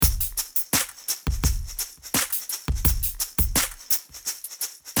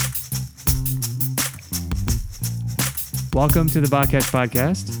Welcome to the Botcash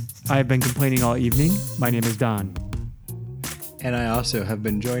Podcast. I have been complaining all evening. My name is Don. And I also have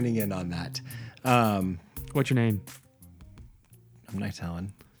been joining in on that. What's your name? I'm not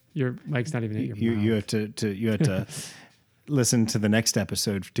telling. Your mic's not even at your mouth. You have to listen to the next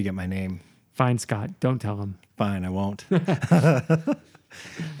episode to get my name. Fine, Scott. Don't tell him. Fine, I won't.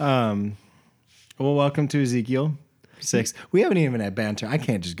 Well, welcome to Ezekiel 6. We haven't even had banter. I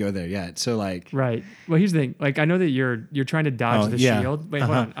can't just go there yet. So Right. Well, here's the thing. I know that you're trying to dodge the shield. Wait,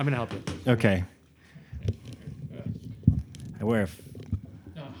 hold on. I'm gonna help you. Okay. I wear.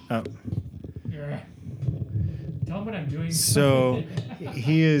 You're right. Tell him what I'm doing. So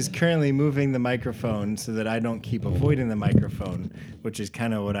he is currently moving the microphone so that I don't keep avoiding the microphone, which is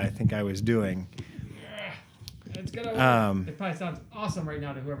kind of what I think I was doing. It's gonna work. It probably sounds awesome right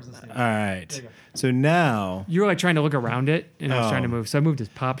now to whoever's listening. All right. So now you were trying to look around it, and I was trying to move. So I moved his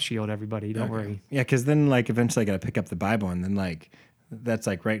pop shield. Everybody, don't worry. Yeah, because then eventually I got to pick up the Bible, and then that's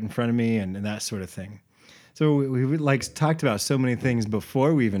right in front of me, and that sort of thing. So we talked about so many things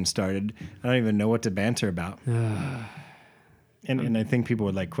before we even started. I don't even know what to banter about. And I think people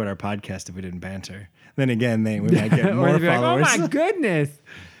would quit our podcast if we didn't banter. Then again, we might get more followers. Oh my goodness,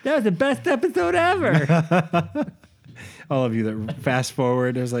 that was the best episode ever. All of you that fast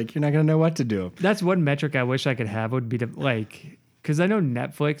forward, it was you're not gonna know what to do. That's one metric I wish I could have would be to because I know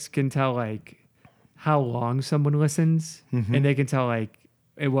Netflix can tell how long someone listens, and they can tell at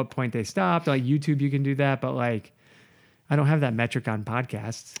what point they stopped. YouTube, you can do that, but I don't have that metric on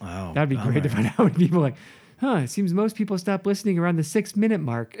podcasts. Oh, that'd be great to find out when people it seems most people stop listening around the 6-minute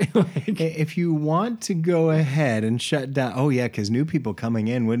mark. If you want to go ahead and shut down, because new people coming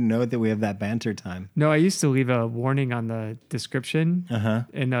in wouldn't know that we have that banter time. No, I used to leave a warning on the description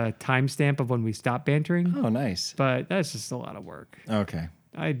and a timestamp of when we stop bantering. Oh, nice. But that's just a lot of work. Okay.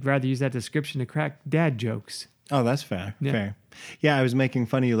 I'd rather use that description to crack dad jokes. Oh, that's fair. Yeah. Fair. Yeah, I was making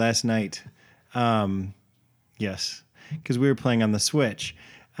fun of you last night. Yes, because we were playing on the Switch.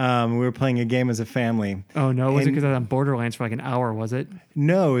 We were playing a game as a family. Oh, no? Was it because I was on Borderlands for an hour, was it?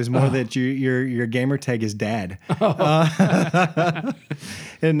 No, it was more that your gamer tag is dad. It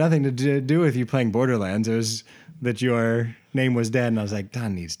had nothing to do with you playing Borderlands. It was that your name was dad, and I was like,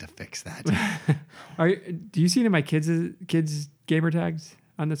 Don needs to fix that. Do you see any of my kids' gamer tags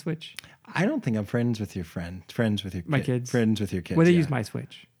on the Switch? I don't think I'm friends with your friend. Friends with your my kids? Friends with your kids. Well, they use my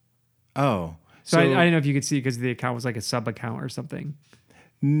Switch. Oh. So I didn't know if you could see because the account was a sub account or something.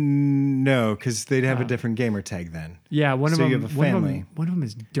 No, because they'd have a different gamer tag then. Yeah, one of them. You have a family. One of them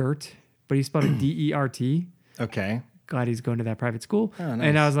is Dirt, but he spelled it D-E-R-T. Okay. Glad he's going to that private school. Oh, nice.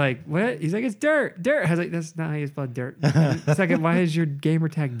 And I was like, what? He's like, it's Dirt. Dirt. I was like, that's not how you spell Dirt. Second, why is your gamer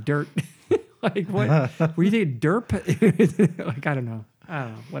tag Dirt? What? Were you thinking Derp? I don't know.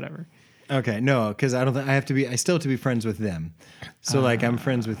 Whatever. Okay, no, because I still have to be friends with them. So I'm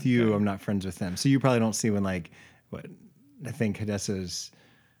friends with you, okay. I'm not friends with them. So you probably don't see when what I think Hadessa's.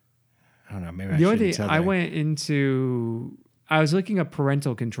 I don't know. Maybe the only thing I was looking up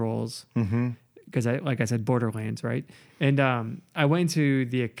parental controls because I said Borderlands, right? And I went into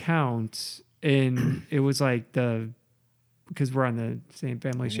the account and it was because we're on the same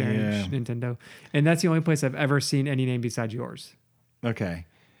family sharing Nintendo, and that's the only place I've ever seen any name besides yours. Okay.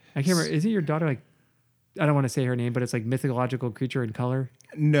 I can't remember. Isn't your daughter I don't want to say her name, but it's mythological creature in color?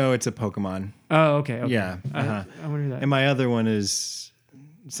 No, it's a Pokemon. Oh, okay. Yeah. I wonder that. And my other one is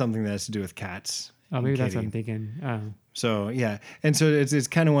something that has to do with cats. Oh, maybe that's what I'm thinking. Oh. So, yeah. And so it's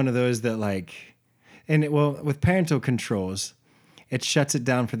kind of one of those that with parental controls, it shuts it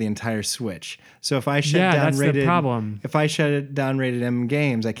down for the entire Switch. So if I that's the problem. If I shut it down rated M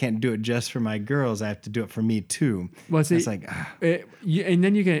games, I can't do it just for my girls. I have to do it for me too. Well, see, it's and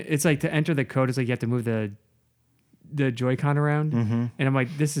then you can. It's to enter the code. It's you have to move the Joy-Con around, and I'm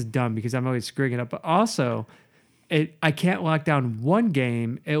like, this is dumb because I'm always screwing it up. But also, I can't lock down one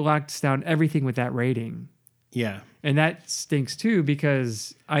game. It locks down everything with that rating. Yeah. And that stinks too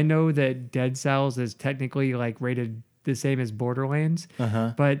because I know that Dead Cells is technically rated the same as Borderlands,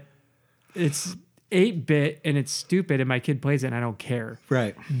 but it's 8-bit and it's stupid and my kid plays it and I don't care.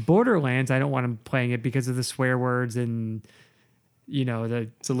 Right. Borderlands, I don't want him playing it because of the swear words and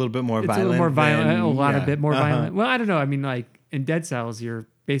it's a little bit more violent. It's a little more violent, a bit more violent. Well, I don't know. I mean, in Dead Cells, you're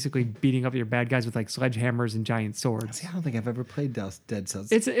basically beating up your bad guys with sledgehammers and giant swords. See, I don't think I've ever played Dead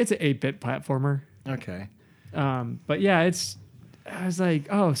Cells. It's an 8-bit platformer. Okay. But yeah, I was like,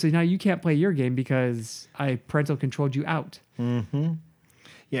 oh, so now you can't play your game because I parental controlled you out. Mm-hmm.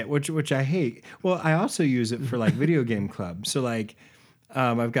 Yeah, which I hate. Well, I also use it for video game club. So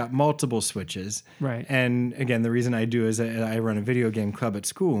I've got multiple Switches. Right. And again, the reason I do is I run a video game club at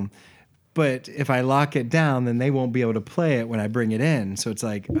school. But if I lock it down, then they won't be able to play it when I bring it in. So it's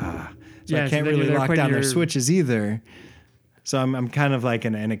like, so Yeah, I so can't then really they're lock putting down their your- switches either. So I'm kind of like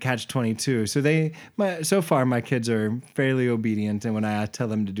in a catch-22. So so far my kids are fairly obedient, and when I tell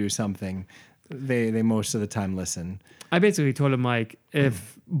them to do something, they most of the time listen. I basically told him like,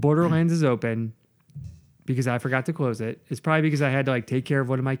 if Borderlands is open because I forgot to close it, it's probably because I had to like take care of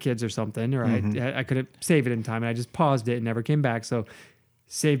one of my kids or something, or I couldn't save it in time, and I just paused it and never came back. So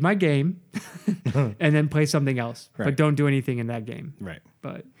save my game and then play something else, Right. but don't do anything in that game. Right.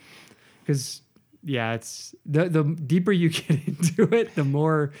 But because yeah, it's the deeper you get into it, the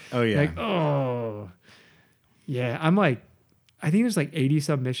more Oh yeah. like, oh yeah, I'm like, I think there's like 80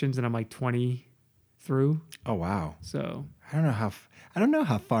 submissions and I'm like 20 through. Oh wow. So I don't know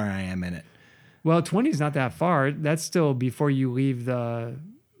how far I am in it. well, 20 is not that far. That's still before you leave the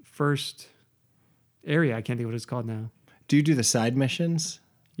first area. I can't think of what it's called now. Do you do the side missions?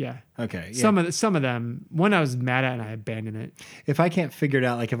 Yeah. Okay. Yeah. Some of them. One I was mad at and I abandoned it. If I can't figure it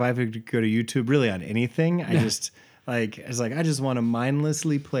out, like if I have to go to YouTube really on anything, I just I just want to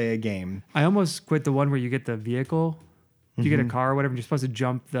mindlessly play a game. I almost quit the one where you get the vehicle. You get a car or whatever. And you're supposed to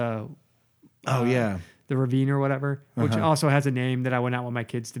jump the Oh yeah. the ravine or whatever, which also has a name that I would not want my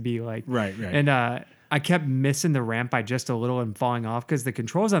kids to be like. Right. And I kept missing the ramp by just a little and falling off because the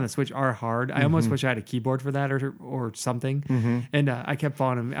controls on the Switch are hard. I almost wish I had a keyboard for that or something. And I kept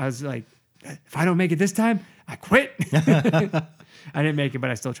falling. I was like, if I don't make it this time, I quit. I didn't make it, but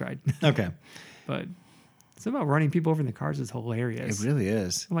I still tried. Okay. But something about running people over in the cars is hilarious. It really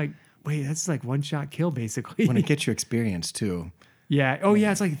is. I'm like, wait, that's like one shot kill basically. When it gets you experience too. Yeah. Oh,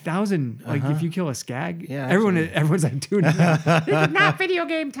 yeah. It's like 1,000. Like if you kill a skag, Yeah, everyone's like, dude, this is not video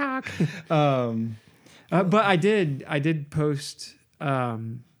game talk. But I did post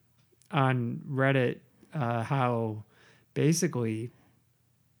on Reddit how basically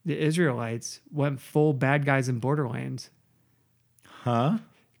the Israelites went full bad guys in Borderlands Huh?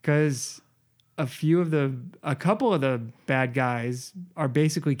 because a couple of the bad guys are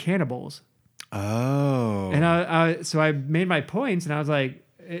basically cannibals. Oh. And so I made my points, and I was like,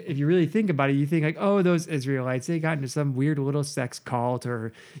 if you really think about it, you think like, oh, those Israelites, they got into some weird little sex cult,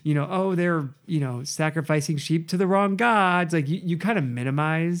 or, oh, they're, sacrificing sheep to the wrong gods. Like you kind of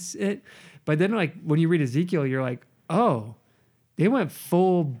minimize it. But then like when you read Ezekiel, you're like, oh, they went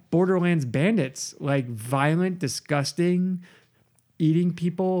full Borderlands bandits, like violent, disgusting, eating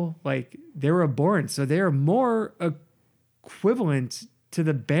people. Like they were abhorrent. So they are more equivalent to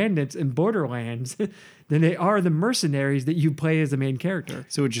the bandits in Borderlands than they are the mercenaries that you play as the main character.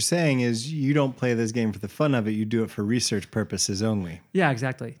 So what you're saying is you don't play this game for the fun of it. You do it for research purposes only, Yeah,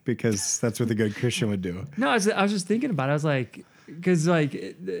 exactly. because that's what the good Christian would do. No, I was just thinking about it. I was like, because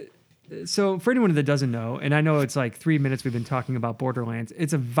like, so for anyone that doesn't know, and I know it's like 3 minutes we've been talking about Borderlands,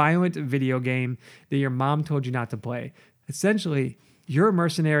 it's a violent video game that your mom told you not to play. Essentially, you're a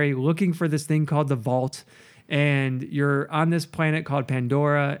mercenary looking for this thing called the Vault, and you're on this planet called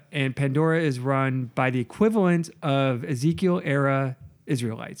Pandora, and Pandora is run by the equivalent of Ezekiel era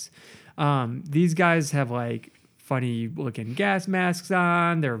Israelites. These guys have like funny looking gas masks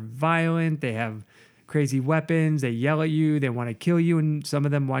on. They're violent. They have crazy weapons. They yell at you. They want to kill you, and some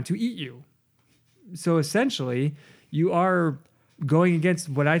of them want to eat you. So essentially, you are going against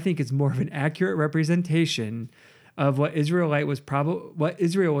what I think is more of an accurate representation of what Israel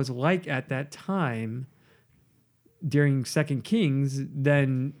was like at that time during Second Kings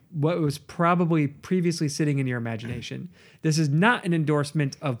than what was probably previously sitting in your imagination. This is not an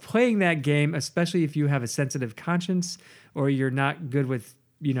endorsement of playing that game, especially if you have a sensitive conscience or you're not good with,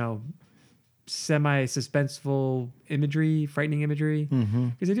 semi-suspenseful imagery, frightening imagery.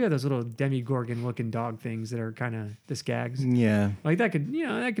 Because they do have those little Demogorgon looking dog things that are kind of the skags. Yeah. Like that could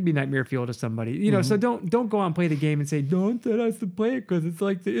be nightmare fuel to somebody. So don't go out and play the game and say, don't tell us to play it because it's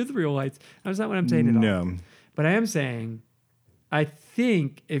like the Israelites. That's not what I'm saying at all. No. But I am saying, I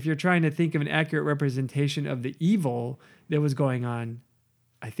think if you're trying to think of an accurate representation of the evil that was going on,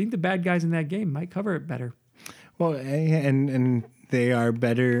 I think the bad guys in that game might cover it better. Well, and they are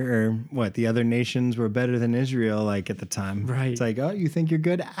better, or what? The other nations were better than Israel, like at the time. Right. It's like, oh, you think you're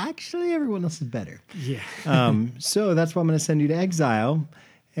good? Actually, everyone else is better. Yeah. So that's why I'm going to send you to exile.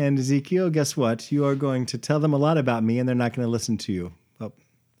 And Ezekiel, guess what? You are going to tell them a lot about me, and they're not going to listen to you. Well,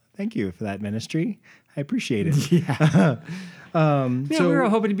 thank you for that ministry. I appreciate it. Yeah. So we were all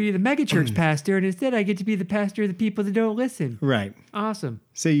hoping to be the megachurch pastor, and instead I get to be the pastor of the people that don't listen. right. Awesome.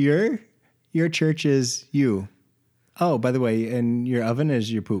 So your church is you. Oh, by the way, and your oven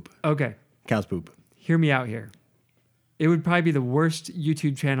is your poop. Okay. Cow's poop. Hear me out here. It would probably be the worst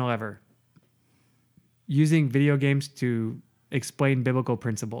YouTube channel ever. Using video games to explain biblical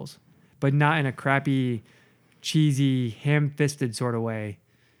principles. but not in a crappy, cheesy, ham-fisted sort of way,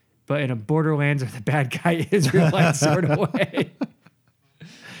 but in a Borderlands or the bad guy Israelite sort of way.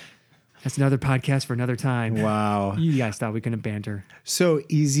 That's another podcast for another time. Wow. You guys thought we couldn't banter. So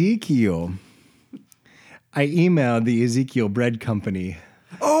Ezekiel, I emailed the Ezekiel Bread Company.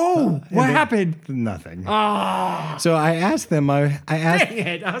 Oh, what happened? Nothing. Oh, So I asked them. I asked. dang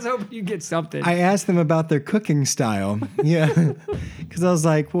it. I was hoping you'd get something. I asked them about their cooking style. Yeah, because I was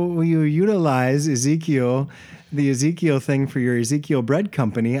like, "Well, will you utilize the Ezekiel thing for your Ezekiel Bread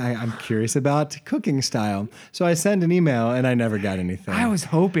Company? I'm curious about cooking style." So I sent an email, and I never got anything. I was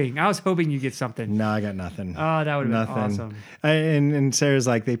hoping you'd get something. No, I got nothing. Oh, that would have been Nothing. awesome. And Sarah's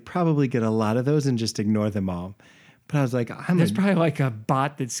like, they probably get a lot of those and just ignore them all. But I was like, There's probably like a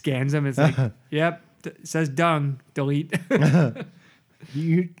bot that scans them. It's like, yep, says dung, delete.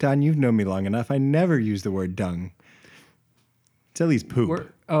 Don, you've known me long enough. I never use the word dung. It's at least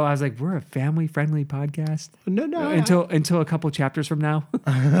poop. I was like, we're a family-friendly podcast. No. Until a couple chapters from now.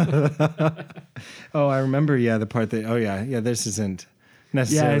 Oh, I remember. Yeah, the part that. Oh, yeah. This isn't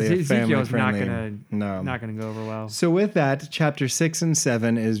necessarily a Ezekiel's family-friendly. not gonna go over well. So with that, chapter 6 and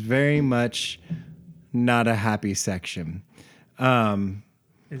 7 is very much not a happy section.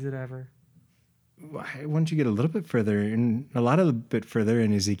 Is it ever? Once you get a little bit further, and a bit further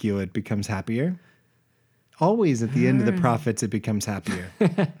in Ezekiel, it becomes happier. Always at the end of the prophets, it becomes happier.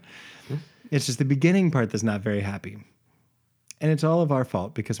 It's just the beginning part that's not very happy. And it's all of our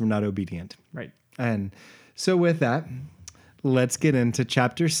fault because we're not obedient. Right. And so with that, let's get into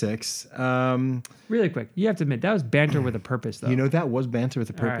chapter 6. Really quick, you have to admit that was banter with a purpose, though. You know, that was banter with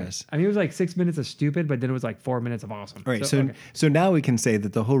a All right. purpose. I mean, it was like 6 minutes of stupid, but then it was like 4 minutes of awesome. All right, okay. so now we can say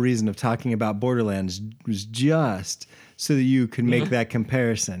that the whole reason of talking about Borderlands was just so that you can make that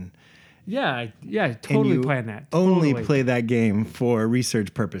comparison. Yeah, totally you planned that. Only Totally. play that game for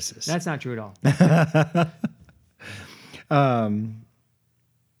research purposes. That's not true at all.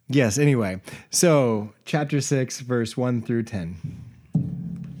 Yes, anyway. So, chapter 6, verse 1 through 10.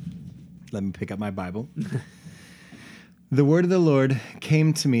 Let me pick up my Bible. The word of the Lord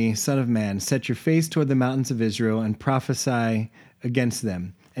came to me, Son of man, set your face toward the mountains of Israel and prophesy against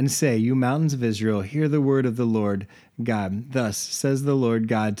them, and say, you mountains of Israel, hear the word of the Lord God. Thus says the Lord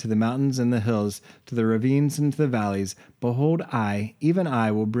God to the mountains and the hills, to the ravines and to the valleys, behold, I, even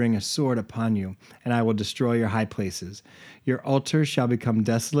I, will bring a sword upon you, and I will destroy your high places. Your altar shall become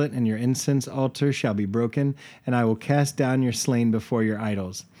desolate, and your incense altar shall be broken, and I will cast down your slain before your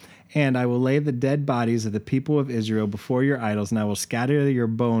idols. And I will lay the dead bodies of the people of Israel before your idols, and I will scatter your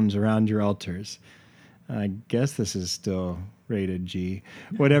bones around your altars. I guess this is still rated G.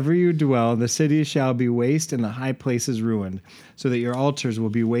 Whatever you dwell, the city shall be waste and the high places ruined, so that your altars will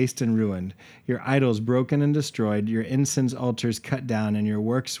be waste and ruined, your idols broken and destroyed, your incense altars cut down, and your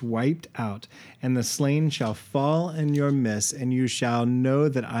works wiped out. And the slain shall fall in your midst, and you shall know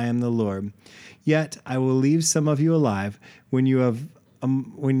that I am the Lord. Yet I will leave some of you alive when you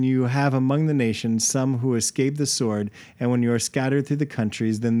have among the nations some who escape the sword, and when you are scattered through the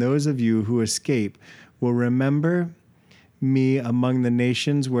countries, then those of you who escape will remember me among the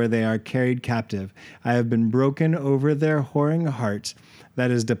nations where they are carried captive. I have been broken over their whoring hearts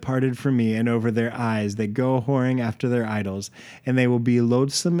that is departed from me, and over their eyes that go whoring after their idols. And they will be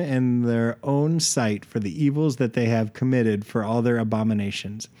loathsome in their own sight for the evils that they have committed, for all their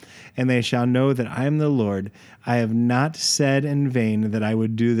abominations. And they shall know that I am the Lord. I have not said in vain that I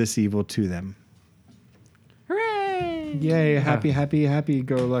would do this evil to them. Hooray! Yay, happy,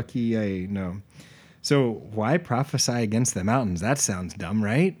 go lucky, yay. No. So why prophesy against the mountains? That sounds dumb,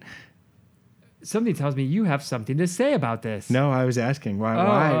 right? Something tells me you have something to say about this. No, I was asking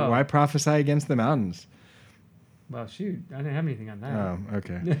why prophesy against the mountains? Well, shoot, I didn't have anything on that. Oh,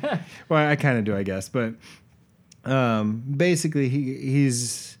 okay. Well, I kind of do, I guess, but basically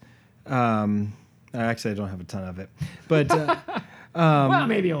he's actually I don't have a ton of it, but well,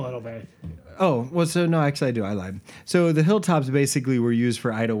 maybe a little bit. Oh, well, so no, actually I do. I lied. So the hilltops basically were used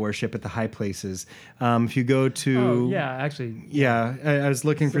for idol worship at the high places. If you go to... Oh, yeah, actually. Yeah, I was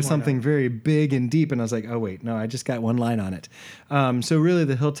looking for something very big and deep, and I was like, oh, wait, no, I just got one line on it. So really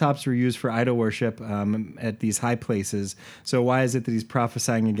the hilltops were used for idol worship at these high places. So why is it that he's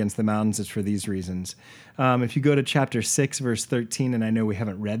prophesying against the mountains? It's for these reasons. If you go to chapter 6, verse 13, and I know we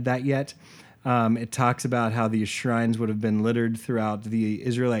haven't read that yet, it talks about how these shrines would have been littered throughout the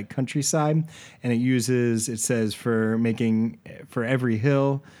Israelite countryside, and it says for every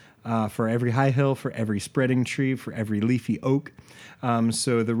hill, for every high hill, for every spreading tree, for every leafy oak.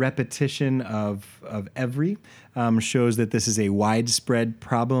 So the repetition of every shows that this is a widespread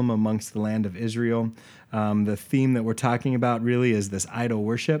problem amongst the land of Israel. The theme that we're talking about really is this idol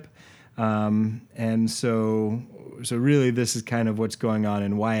worship. And so really this is kind of what's going on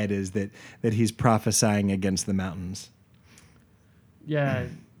and why it is that he's prophesying against the mountains. Yeah,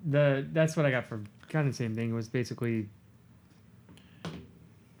 that's what I got from kind of the same thing. It was basically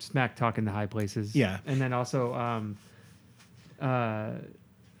smack talking the high places. Yeah. And then also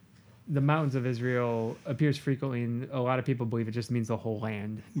the mountains of Israel appears frequently, and a lot of people believe it just means the whole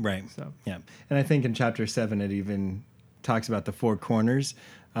land. Right. So yeah. And I think in chapter 7 it even talks about the four corners,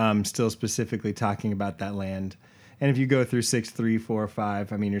 still specifically talking about that land. And if you go through 6, 3, 4,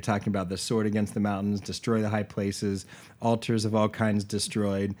 5, I mean, you're talking about the sword against the mountains, destroy the high places, altars of all kinds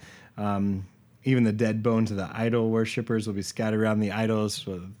destroyed. Even the dead bones of the idol worshippers will be scattered around the idols.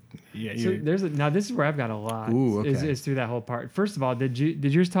 So, yeah, so now this is where I've got a lot. Ooh, okay. Is through that whole part. First of all, did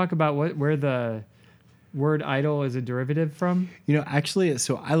yours talk about where the word idol is a derivative from? Actually,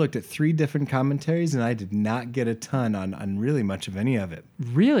 so I looked at 3 different commentaries and I did not get a ton on really much of any of it.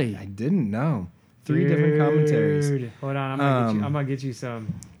 Really? I didn't know. 3 different commentaries. Hold on, I'm gonna get you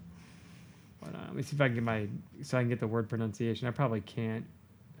some. Hold on, let me see if I can get the word pronunciation. I probably can't.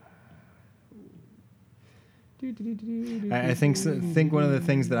 I think one of the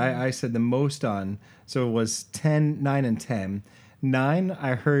things that I said the most on, so it was 10, 9, and 10. 9,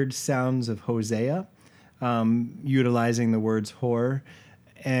 I heard sounds of Hosea, utilizing the words whore.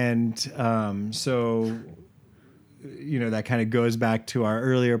 And so, that kind of goes back to our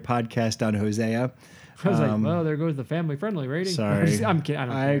earlier podcast on Hosea. I was like, well, there goes the family-friendly rating. Sorry. I'm kidding.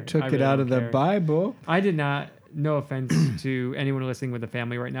 I took it out of the Bible. I did not, no offense to anyone listening with a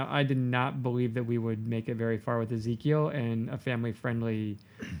family right now, I did not believe that we would make it very far with Ezekiel and a family-friendly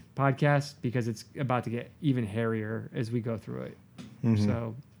podcast because it's about to get even hairier as we go through it. Mm-hmm.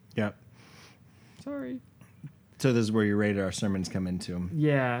 So, yep. Sorry. So this is where you rated our sermons come into.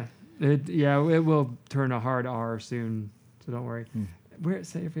 Yeah. It will turn a hard R soon, so don't worry. Where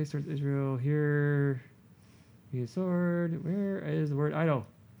set your face towards Israel? Here, be a sword. Where is the word idol?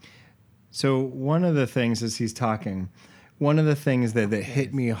 So one of the things as he's talking, one of the things that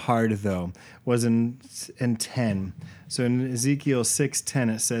hit me hard though was in 10. So in Ezekiel 6:10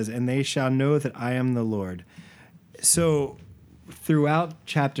 it says, "And they shall know that I am the Lord." So throughout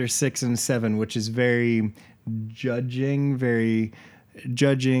chapter 6 and 7, which is very judging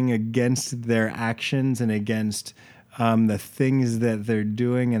against their actions and against the things that they're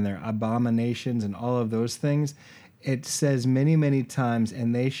doing and their abominations and all of those things, it says many, many times,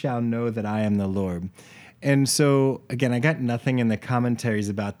 "And they shall know that I am the Lord." And so, again, I got nothing in the commentaries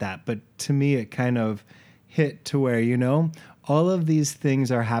about that, but to me it kind of hit to where, all of these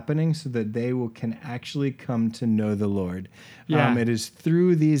things are happening so that they can actually come to know the Lord. Yeah. It is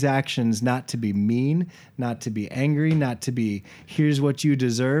through these actions, not to be mean, not to be angry, not to be, here's what you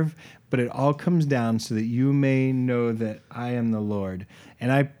deserve, but it all comes down so that you may know that I am the Lord.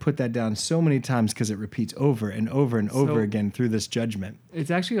 And I put that down so many times because it repeats over and over and over again through this judgment.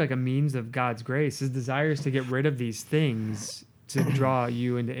 It's actually like a means of God's grace. His desire is to get rid of these things to draw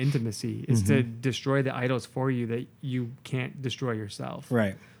you into intimacy. It's to destroy the idols for you that you can't destroy yourself.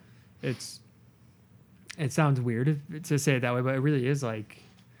 Right. It sounds weird to say it that way, but it really is like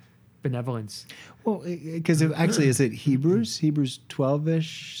benevolence. Well, because actually, is it Hebrews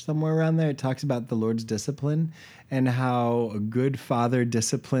 12-ish, somewhere around there? It talks about the Lord's discipline and how a good father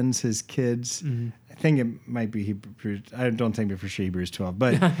disciplines his kids. Mm-hmm. I think it might be Hebrews. I don't think it's for sure Hebrews 12,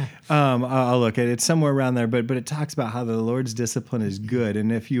 but I'll look at it. It's somewhere around there. But it talks about how the Lord's discipline is good,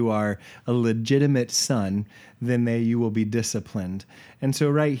 and if you are a legitimate son, then you will be disciplined. And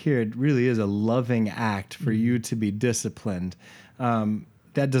so right here, it really is a loving act for you to be disciplined.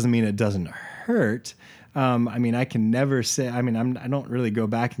 That doesn't mean it doesn't hurt. I can never say, I don't really go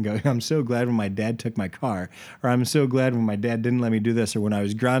back and go, I'm so glad when my dad took my car, or I'm so glad when my dad didn't let me do this, or when I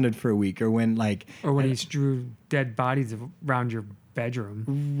was grounded for a week, or when he strew dead bodies around your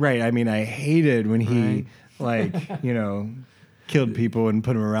bedroom. Right. I hated when he killed people and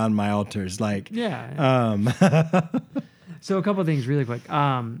put them around my altars. Yeah. So a couple of things really quick.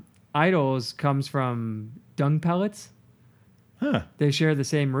 Idols comes from dung pellets. Huh. They share the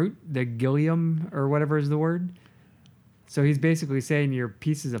same root, the gillium or whatever is the word. So he's basically saying you're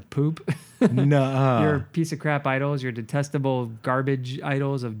pieces of poop. No. You're a piece of crap idols. You're detestable garbage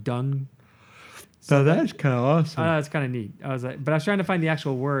idols of dung. So that's kind of awesome. That's kind of neat. I was trying to find the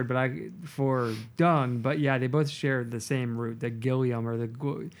actual word, for dung. But yeah, they both share the same root, the gillium or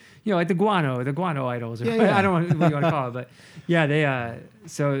like the guano idols. Or, yeah. I don't know what you want to call it, but yeah, they.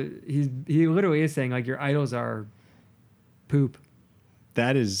 So he literally is saying like your idols are poop.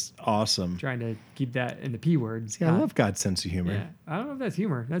 That is awesome. Trying to keep that in the P word. See, I love God's sense of humor. Yeah. I don't know if that's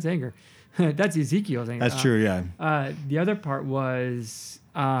humor. That's anger. That's Ezekiel's anger. That's true, yeah. The other part was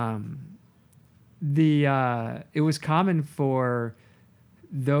it was common for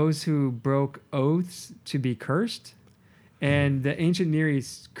those who broke oaths to be cursed, and the ancient Near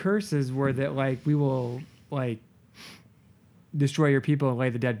East curses were that like we will like destroy your people and lay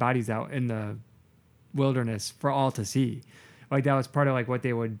the dead bodies out in the wilderness for all to see. Like that was part of like what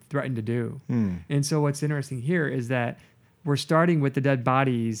they would threaten to do. And so what's interesting here is that we're starting with the dead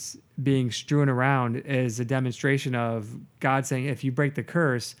bodies being strewn around as a demonstration of God saying, if you break the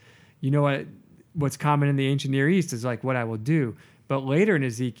curse, you know what's common in the ancient Near East is like what I will do. But later in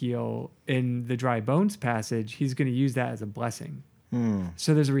Ezekiel, in the dry bones passage, he's going to use that as a blessing.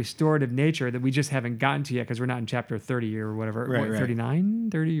 So there's a restorative nature that we just haven't gotten to yet because we're not in chapter 30 or whatever, Right. 39,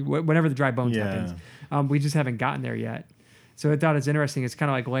 30, whenever the dry bones happens. We just haven't gotten there yet. So I thought it's interesting. It's kind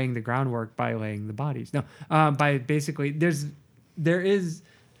of like laying the groundwork by laying the bodies. No, by basically, this is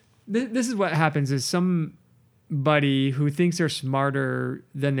what happens is somebody who thinks they're smarter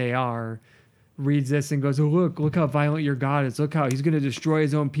than they are reads this and goes, oh, look how violent your God is. Look how he's going to destroy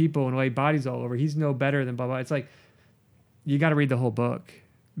his own people and lay bodies all over. He's no better than blah, blah. It's like, you got to read the whole book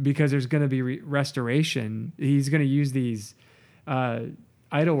because there's going to be restoration. He's going to use these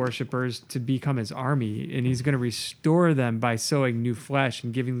idol worshipers to become his army, and he's going to restore them by sowing new flesh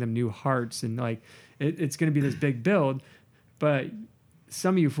and giving them new hearts. And like, it's going to be this big build. But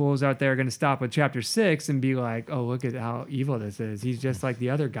some of you fools out there are going to stop with chapter 6 and be like, oh, look at how evil this is. He's just like the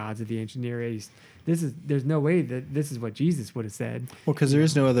other gods of the ancient Near East. There's no way that this is what Jesus would have said. Well, because there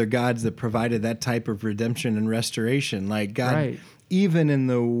is no other gods that provided that type of redemption and restoration. Like God, Right. even in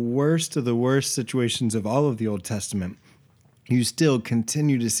the worst of the worst situations of all of the Old Testament, you still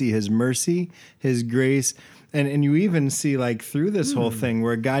continue to see his mercy, his grace, and you even see like through this whole thing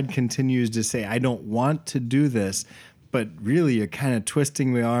where God continues to say, I don't want to do this, but really you're kind of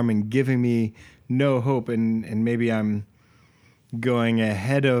twisting my arm and giving me no hope, and maybe I'm going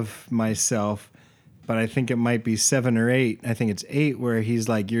ahead of myself, but I think it might be 7 or 8. I think it's 8 where he's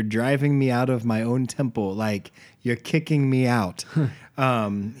like, you're driving me out of my own temple. Like you're kicking me out.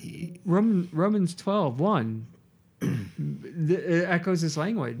 Romans 12:1 it echoes this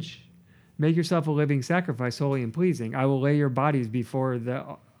language. Make yourself a living sacrifice, holy and pleasing. I will lay your bodies before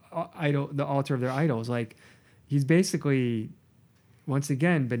the altar of their idols. Like he's basically, once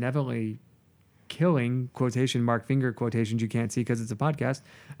again, benevolently killing, quotation mark, finger quotations you can't see because it's a podcast,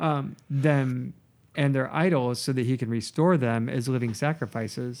 them and their idols so that he can restore them as living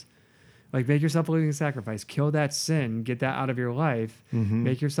sacrifices. Like, make yourself a living sacrifice. Kill that sin. Get that out of your life.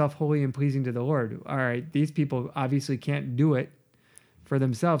 Make yourself holy and pleasing to the Lord. All right, these people obviously can't do it for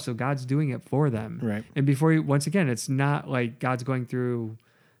themselves, so God's doing it for them. Right. And once again, it's not like God's going through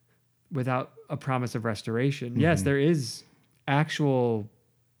without a promise of restoration. Yes, there is actual,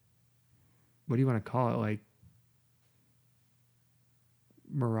 what do you want to call it? Like,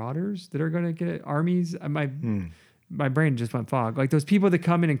 marauders that are going to get armies. My brain just went fog. Like those people that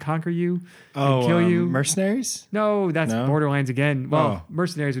come in and conquer you and kill you. Mercenaries? No, that's No? Borderlands again. Well,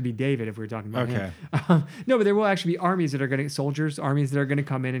 mercenaries would be David if we were talking about him. No, but there will actually be armies that are going to, armies that are going to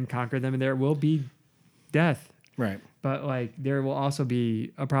come in and conquer them, and there will be death. Right. But like there will also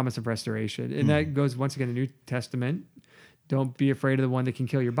be a promise of restoration. And that goes once again to the New Testament. Don't be afraid of the one that can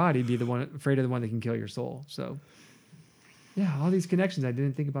kill your body. Be afraid of the one that can kill your soul. So yeah, all these connections I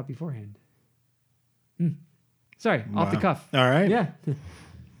didn't think about beforehand. Sorry, off the cuff. All right. Yeah.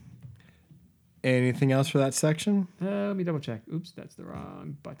 Anything else for that section? Let me double check. Oops, that's the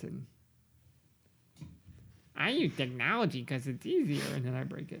wrong button. I use technology because it's easier, and then I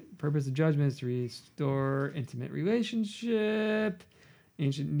break it. Purpose of judgment is to restore intimate relationship.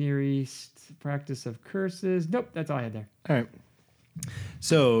 Ancient Near East practice of curses. Nope, that's all I had there. All right.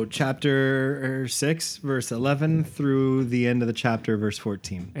 So chapter 6, verse 11 through the end of the chapter, verse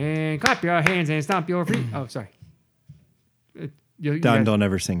 14. And clap your hands and stomp your feet. Oh, sorry. Don, don't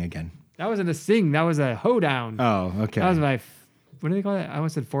ever sing again. That wasn't a sing. That was a hoedown. Oh, okay. That was my, what do they call that? I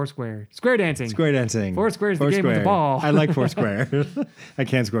almost said Foursquare. Square dancing. Square dancing. Foursquare is the game of the ball. I like Foursquare. I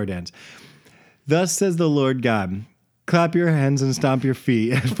can't square dance. Thus says the Lord God, clap your hands and stomp your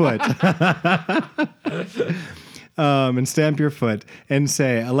foot. And stamp your foot and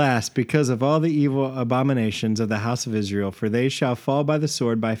say, alas, because of all the evil abominations of the house of Israel, for they shall fall by the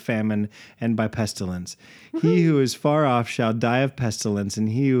sword, by famine, and by pestilence. He who is far off shall die of pestilence, and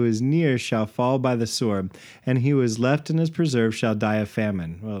he who is near shall fall by the sword, and he who is left and is preserved shall die of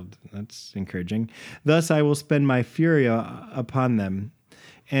famine. Well, that's encouraging. Thus I will spend my fury upon them.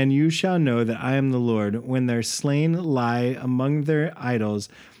 And you shall know that I am the Lord, when their slain lie among their idols,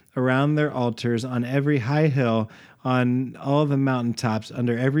 around their altars, on every high hill, on all the mountaintops,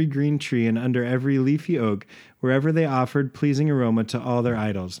 under every green tree, and under every leafy oak, wherever they offered pleasing aroma to all their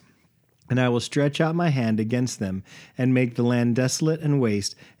idols. And I will stretch out my hand against them, and make the land desolate and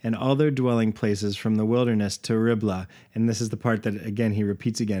waste, and all their dwelling places from the wilderness to Riblah. And this is the part that, again, he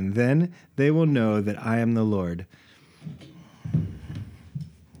repeats again. Then they will know that I am the Lord.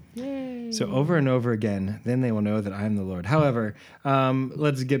 Yay. So over and over again, then they will know that I am the Lord. However,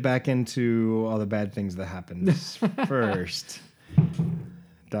 let's get back into all the bad things that happened first.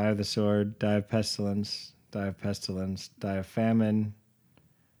 Die of the sword, die of pestilence, die of famine.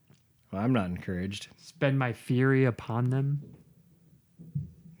 Well, I'm not encouraged. Spend my fury upon them.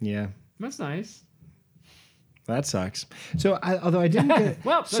 Yeah, That's nice. that sucks. So, although I didn't get,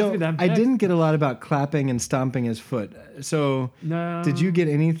 Well, let's do them. I Next. didn't get a lot about clapping and stomping his foot. So, No. did you get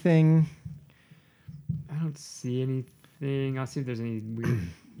anything? I don't see anything. I'll see if there's any weird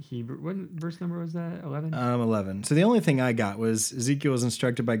Hebrew. What verse number was that? 11? 11. So the only thing I got was Ezekiel was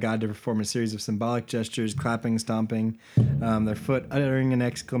instructed by God to perform a series of symbolic gestures, clapping, stomping, their foot uttering an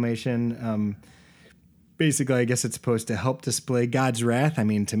exclamation. Basically, I guess it's supposed to help display God's wrath. I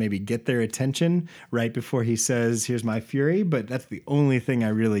mean, to maybe get their attention right before he says, here's my fury. But that's the only thing I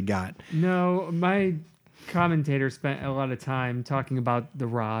really got. No, my commentator spent a lot of time talking about the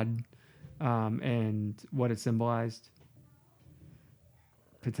rod and what it symbolized,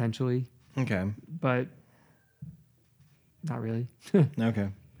 potentially, Okay. but not really. Okay.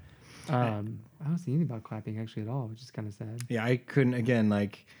 I don't see anything about clapping actually at all, which is kind of sad. Yeah, I couldn't, again,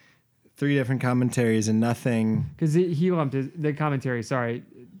 like 3 different commentaries and nothing. Because he lumped the commentary, sorry,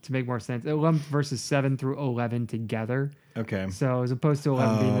 to make more sense, it lumped verses 7 through 11 together. Okay. So as opposed to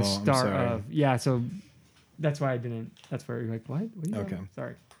 11 being the I'm start sorry. of, yeah, so that's why I didn't, that's where you're like, what? What are you Okay. doing?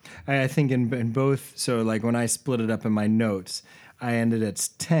 Sorry. I think in both, so like when I split it up in my notes, I ended at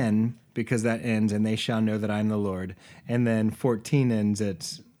 10 because that ends, and they shall know that I am the Lord. And then 14 ends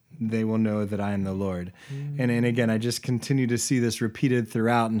at they will know that I am the Lord. And again, I just continue to see this repeated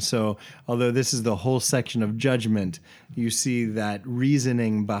throughout. And so, although this is the whole section of judgment, you see that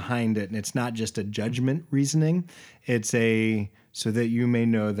reasoning behind it. And it's not just a judgment reasoning, it's a so that you may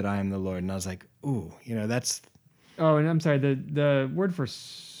know that I am the Lord. And I was like, ooh, that's. Oh, and I'm sorry, the word for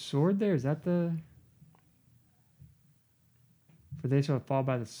sword there, is that the... For they shall fall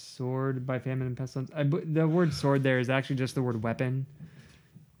by the sword, by famine and pestilence. The word sword there is actually just the word weapon,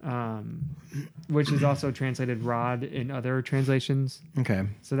 which is also translated rod in other translations. Okay.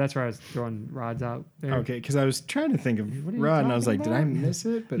 So that's where I was throwing rods out there. Okay, because I was trying to think of What are you rod, and I was like, talking did I about? miss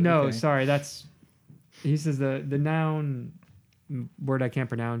it? But No, okay. sorry, that's... He says the noun word I can't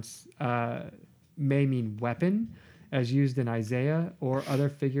pronounce may mean weapon, as used in Isaiah, or other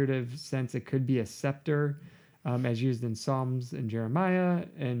figurative sense. It could be a scepter, as used in Psalms and Jeremiah,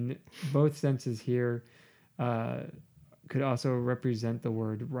 and both senses here could also represent the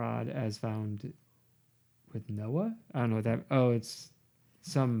word rod as found with Noah. I don't know what that... Oh, it's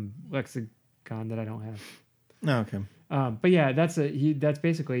some lexicon that I don't have. Oh, okay. But yeah, that's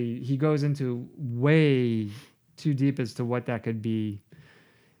basically, he goes into way too deep as to what that could be.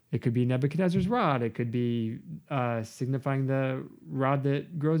 It could be Nebuchadnezzar's rod. It could be signifying the rod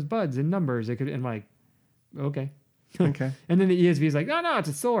that grows buds in Numbers. It could, and like, okay. Okay. And then the ESV is like, no, it's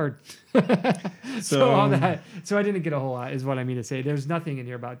a sword. So all that. So I didn't get a whole lot, is what I mean to say. There's nothing in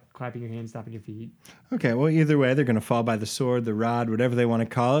here about clapping your hands, stomping your feet. Okay. Well, either way, they're going to fall by the sword, the rod, whatever they want to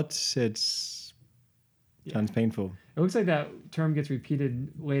call it. Sounds painful. It looks like that term gets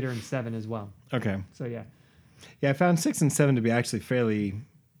repeated later in 7 as well. Okay. So yeah. Yeah, I found 6 and 7 to be actually fairly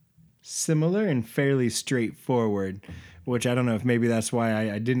similar and fairly straightforward, which I don't know if maybe that's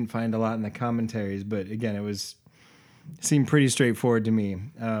why I didn't find a lot in the commentaries. But again, seemed pretty straightforward to me.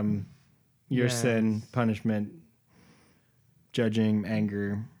 Your sin, punishment, judging,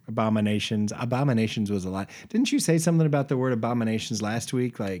 anger, abominations. Abominations was a lot. Didn't you say something about the word abominations last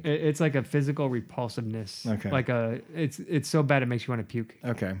week? Like It's like a physical repulsiveness. Okay. Like it's so bad it makes you want to puke.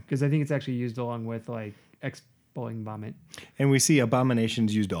 okay. Because I think it's actually used along with like expelling vomit. And we see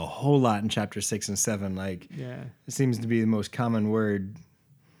abominations used a whole lot in chapter 6 and 7. Like Yeah. it seems to be the most common word.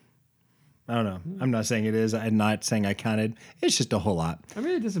 I don't know. I'm not saying it is. I'm not saying I counted. It's just a whole lot. I'm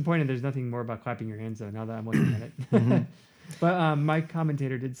really disappointed there's nothing more about clapping your hands though, now that I'm looking at it. But my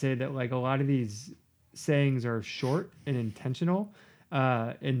commentator did say that like a lot of these sayings are short and intentional,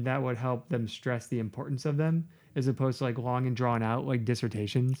 and that would help them stress the importance of them as opposed to like long and drawn out like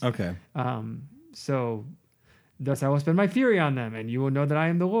dissertations. Okay. So thus I will spend my fury on them, and you will know that I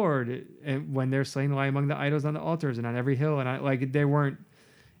am the Lord. And when they're slain lie among the idols on the altars and on every hill, and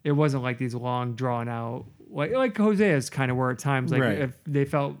it wasn't like these long drawn out like Hosea's kind of were at times, like Right. if they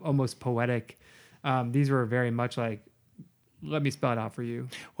felt almost poetic. These were very much like, let me spell it out for you.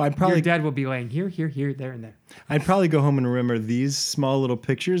 Well, Your dad will be laying here, here, here, there, and there. I'd probably go home and remember these small little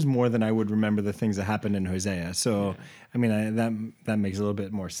pictures more than I would remember the things that happened in Hosea. So, I mean, that makes a little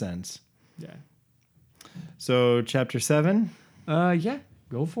bit more sense. Yeah. So, chapter 7. Yeah.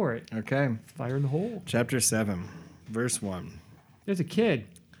 Go for it. Okay. Fire in the hole. Chapter 7, verse 1. There's a kid.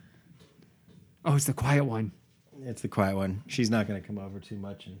 Oh, it's the quiet one. It's the quiet one. She's not going to come over too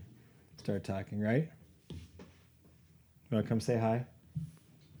much and start talking, right? You want to come say hi?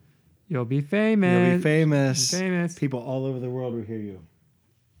 You'll be famous. You'll be famous. You'll be famous. People all over the world will hear you.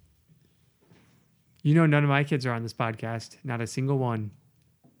 You know, none of my kids are on this podcast. Not a single one.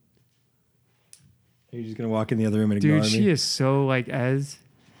 Are you just going to walk in the other room and ignore Dude, me? she is so like Ez.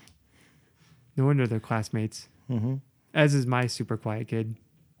 No wonder they're classmates. Mm-hmm. Ez is my super quiet kid.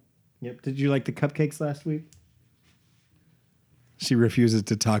 Yep. Did you like the cupcakes last week? She refuses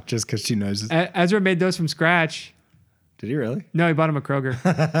to talk just because she knows it. Ezra made those from scratch. Did he really? No, he bought them at Kroger.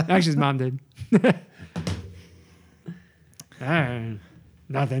 Actually, his mom did.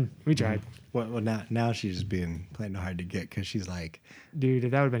 Nothing. We tried. Well, now she's just playing hard to get because she's like, Dude,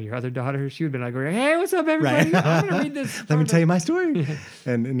 if that would have been your other daughter, she would have been like, hey, what's up, everybody? Right. I'm going to read this. let me tell you my story.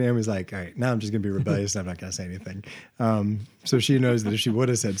 And Naomi's like, all right, now I'm just going to be rebellious and I'm not going to say anything. So she knows that if she would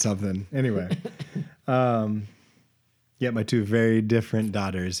have said something. Anyway. Yeah, my two very different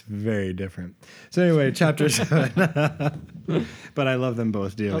daughters. Very different. So anyway, chapter 7. But I love them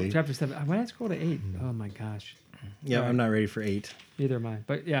both dearly. Oh, chapter 7. When I scroll to 8. Oh, my gosh. Yeah, I'm not ready for 8. Neither am I.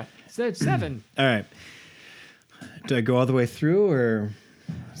 But yeah, so it's 7. All right. Do I go all the way through, or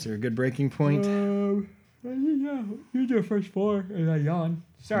is there a good breaking point? Yeah, you do first 4 and I yawn.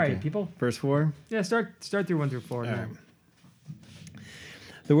 Sorry, Okay. people. Verse 4. Yeah, start through 1 through 4. All right.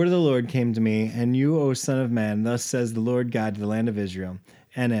 The word of the Lord came to me, and you, O son of man, thus says the Lord God to the land of Israel,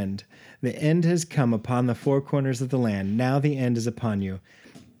 an end. The end has come upon the four corners of the land. Now the end is upon you.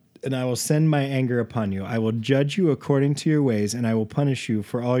 And I will send my anger upon you. I will judge you according to your ways, and I will punish you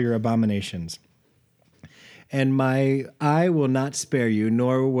for all your abominations. And my eye will not spare you,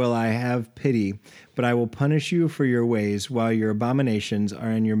 nor will I have pity, but I will punish you for your ways while your abominations are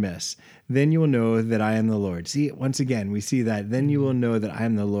in your midst. Then you will know that I am the Lord. See, once again, we see that. Then you will know that I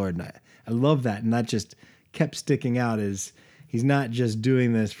am the Lord. And I love that. And that just kept sticking out as he's not just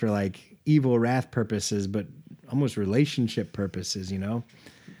doing this for like evil wrath purposes, but almost relationship purposes, you know?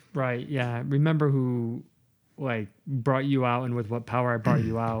 Right, yeah. Remember who like brought you out and with what power I brought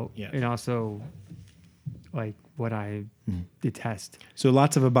you out. Yeah. And also like what I detest. So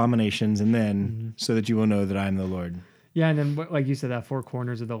lots of abominations, and then so that you will know that I am the Lord. Yeah, and then like you said, that four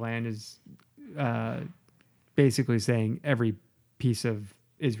corners of the land is basically saying every piece of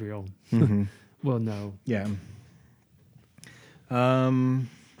Israel will know. Yeah.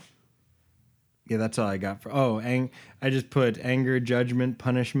 Yeah, that's all I got for. I just put anger, judgment,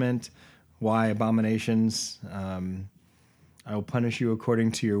 punishment. Why abominations? I will punish you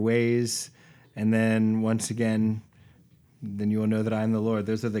according to your ways, and then once again, then you will know that I am the Lord.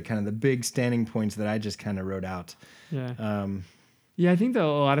 Those are the kind of the big standing points that I just kind of wrote out. Yeah. Yeah, I think that a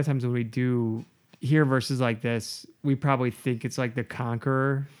lot of times when we do hear verses like this, we probably think it's like the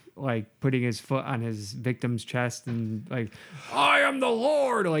conqueror, like putting his foot on his victim's chest and like, I am the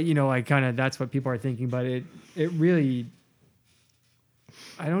Lord. Like, you know, like kind of that's what people are thinking. But it really,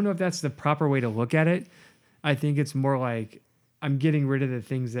 I don't know if that's the proper way to look at it. I think it's more like I'm getting rid of the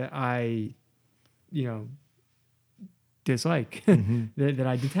things that I, you know, dislike, that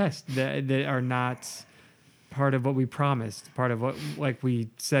I detest, that are not part of what we promised, part of what, like we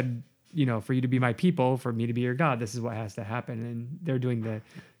said, you know, for you to be my people, for me to be your God, this is what has to happen. And they're doing the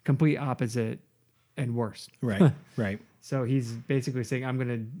complete opposite and worse. Right, right. So he's basically saying, I'm going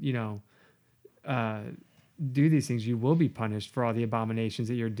to, you know, do these things. You will be punished for all the abominations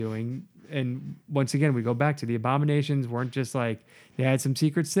that you're doing. And once again, we go back to the abominations weren't just like they had some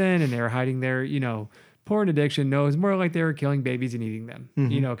secret sin and they were hiding their, you know, porn addiction. No, it's more like they were killing babies and eating them,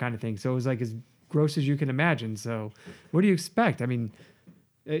 you know, kind of thing. So it was like as gross as you can imagine. So what do you expect? I mean,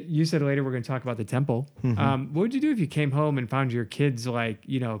 you said later we're going to talk about the temple. What would you do if you came home and found your kids like,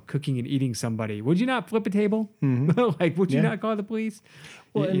 you know, cooking and eating somebody? Would you not flip a table? Like, would you not call the police?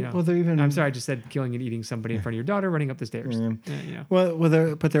 Well, You know, well, they're even. I'm sorry, I just said killing and eating somebody in front of your daughter running up the stairs. You know.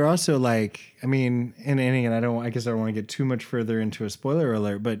 Well, but they're also like, I mean, and I guess I don't want to get too much further into a spoiler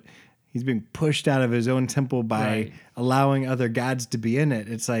alert, but he's being pushed out of his own temple by allowing other gods to be in it.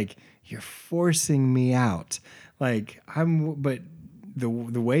 It's like, you're forcing me out. Like, but the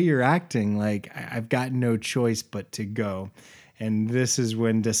way you're acting, like, I've got no choice but to go. and this is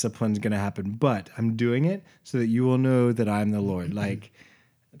when discipline's going to happen. But I'm doing it so that you will know that I'm the Lord. Like,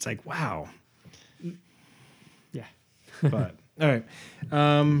 it's like, wow. Yeah. But all right.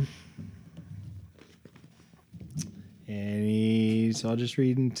 So I'll just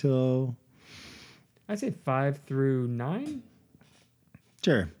read until. I'd say 5 through 9.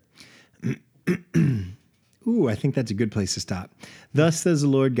 Sure. Ooh, I think that's a good place to stop. Thus says the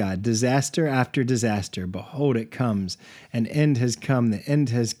Lord God, disaster after disaster, behold, it comes. An end has come, the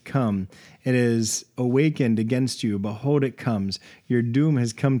end has come. It is awakened against you. Behold, it comes. Your doom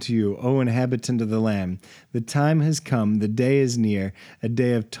has come to you, O inhabitant of the land. The time has come, the day is near, a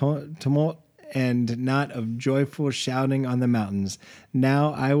day of tumult and not of joyful shouting on the mountains.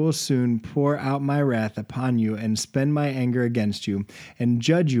 Now I will soon pour out my wrath upon you and spend my anger against you and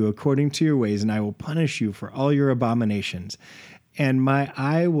judge you according to your ways, and I will punish you for all your abominations. And my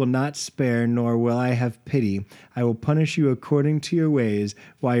eye will not spare, nor will I have pity. I will punish you according to your ways,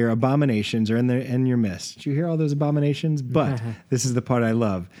 while your abominations are in your midst. Did you hear all those abominations? But this is the part I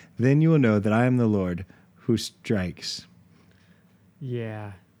love. Then you will know that I am the Lord who strikes.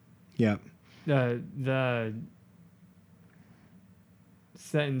 Yeah. Yep. The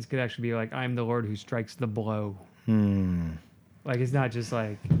sentence could actually be like, I'm the Lord who strikes the blow. Like, it's not just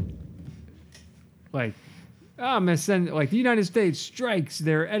like, oh, I'm going to send, like, the United States strikes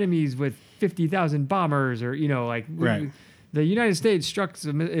their enemies with 50,000 bombers, or, like, right. The United States struck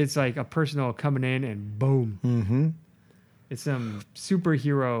some, it's like a personal coming in and boom. Mm-hmm. It's some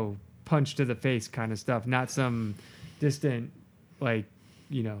superhero punch to the face kind of stuff, not some distant, like,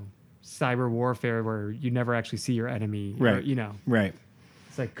 cyber warfare where you never actually see your enemy. Right. Or, Right.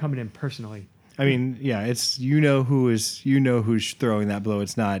 It's like coming in personally. I mean, yeah, it's who's throwing that blow.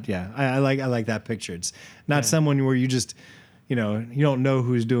 It's not, yeah. I like that picture. It's not someone where you just, you don't know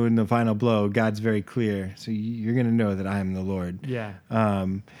who's doing the final blow. God's very clear, so you're gonna know that I am the Lord. Yeah.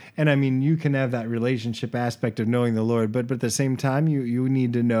 And I mean, you can have that relationship aspect of knowing the Lord, but at the same time, you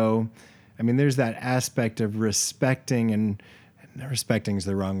need to know. I mean, there's that aspect of respecting and. Respecting is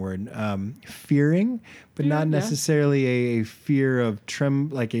the wrong word. Fearing, but not necessarily a fear of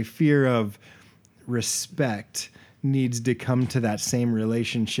like a fear of respect needs to come to that same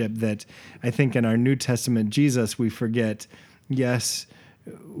relationship that I think in our New Testament Jesus we forget. Yes,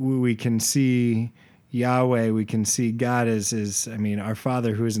 we can see Yahweh, we can see God as our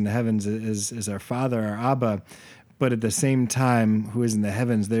Father who is in the heavens is our Father, our Abba, but at the same time, who is in the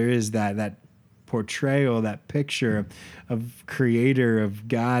heavens, there is that portrayal, that picture of creator, of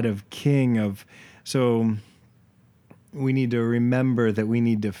God, of king, so we need to remember that we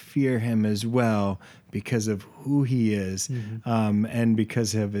need to fear him as well because of who he is, and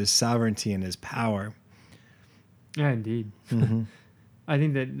because of his sovereignty and his power. Yeah, indeed. Mm-hmm. I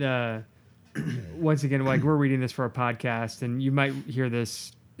think that once again, like, we're reading this for a podcast, and you might hear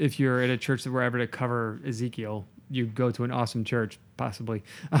this if you're at a church that we're ever to cover Ezekiel. You go to an awesome church, possibly.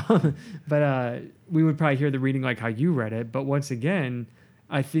 But we would probably hear the reading like how you read it. But once again,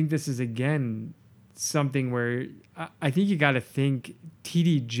 I think this is, again, something where I think you got to think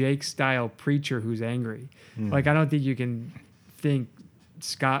T.D. Jakes style preacher who's angry. Like, I don't think you can think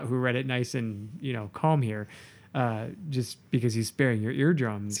Scott, who read it nice and, calm here, just because he's sparing your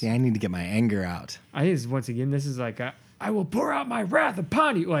eardrums. See, I need to get my anger out. I think, once again, this is like I will pour out my wrath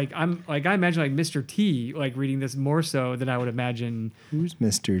upon you. I imagine like Mr. T, like, reading this more so than I would imagine. Who's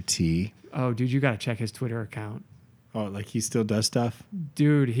Mr. T? Oh, dude, you got to check his Twitter account. Oh, like he still does stuff?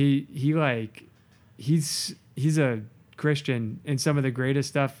 Dude, he's a Christian, and some of the greatest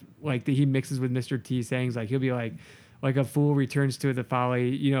stuff, like, that he mixes with Mr. T sayings, like, he'll be like a fool returns to the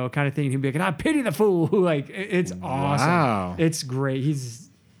folly, kind of thing. And he'll be like, I pity the fool. Like, it's awesome. Wow. It's great.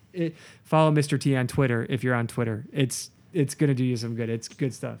 Follow Mr. T on Twitter if you're on Twitter. It's going to do you some good. It's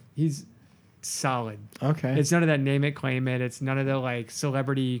good stuff. He's solid. Okay. It's none of that name it, claim it. It's none of the, like,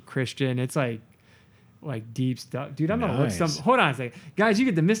 celebrity Christian. It's like deep stuff. Dude, I'm going to look some. Hold on a second. Guys, you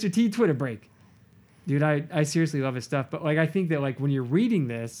get the Mr. T Twitter break. Dude, I seriously love his stuff. But, like, I think that, like, when you're reading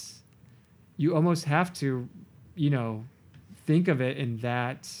this, you almost have to, think of it in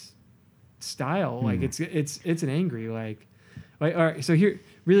that style. Like, it's an angry, like, all right. So here,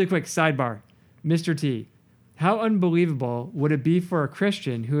 really quick sidebar, Mr. T, how unbelievable would it be for a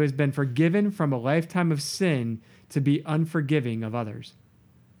Christian who has been forgiven from a lifetime of sin to be unforgiving of others?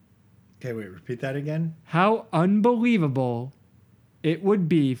 Okay, wait, repeat that again. How unbelievable it would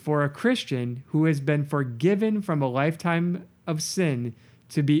be for a Christian who has been forgiven from a lifetime of sin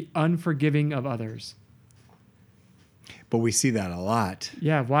to be unforgiving of others. But we see that a lot.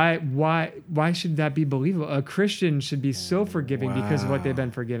 Yeah, why should that be believable? A Christian should be so forgiving because of what they've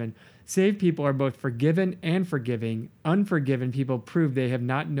been forgiven. Saved people are both forgiven and forgiving. Unforgiven people prove they have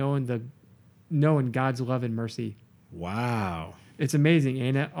not known God's love and mercy. Wow. It's amazing,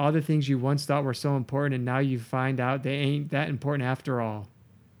 ain't it? All the things you once thought were so important, and now you find out they ain't that important after all.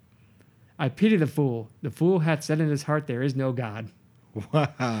 I pity the fool. The fool hath said in his heart, there is no God.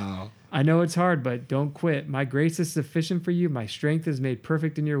 Wow. I know it's hard, but don't quit. My grace is sufficient for you. My strength is made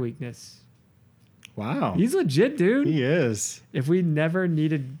perfect in your weakness. Wow. He's legit, dude. He is. If we never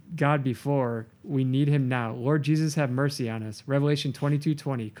needed God before, we need him now. Lord Jesus, have mercy on us. Revelation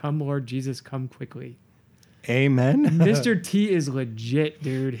 22:20. Come, Lord Jesus, come quickly. Amen. Mr. T is legit,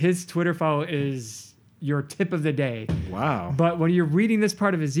 dude. His Twitter follow is your tip of the day. Wow. But when you're reading this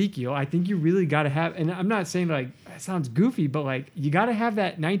part of Ezekiel, I think you really got to have, and I'm not saying like, that sounds goofy, but like, you got to have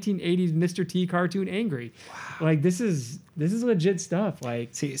that 1980s Mr. T cartoon angry. Wow. Like, this is legit stuff. Like,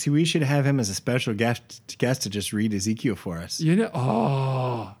 see, we should have him as a special guest to just read Ezekiel for us. You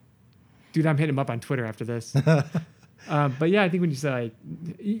know, dude, I'm hitting him up on Twitter after this. But yeah, I think when you say like,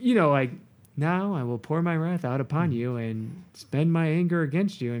 you know, like, now I will pour my wrath out upon you and spend my anger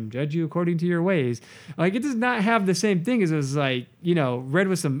against you and judge you according to your ways. Like, it does not have the same thing as it was like, you know, read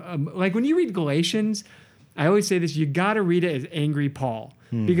with some, like when you read Galatians, I always say this, you got to read it as angry Paul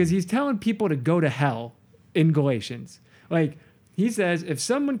because he's telling people to go to hell in Galatians. Like, he says, if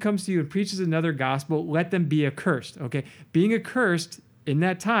someone comes to you and preaches another gospel, let them be accursed. Okay. Being accursed in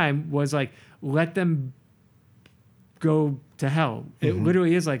that time was like, let them go to hell. It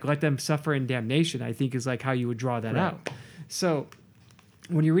literally is like, let them suffer in damnation, I think is like how you would draw that out. So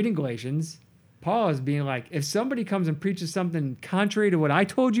when you're reading Galatians, Paul is being like, if somebody comes and preaches something contrary to what I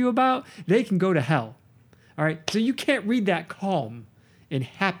told you about, they can go to hell. All right. So you can't read that calm and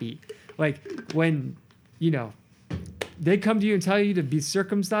happy. Like when, you know, they come to you and tell you to be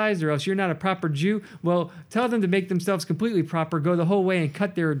circumcised or else you're not a proper Jew. Well, tell them to make themselves completely proper, go the whole way and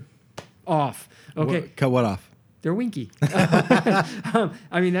cut their off. Okay. Cut what off? They're winky. I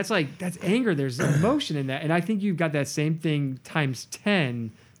mean, that's anger. There's emotion in that. And I think you've got that same thing times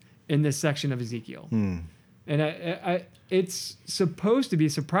 10 in this section of Ezekiel. And it's supposed to be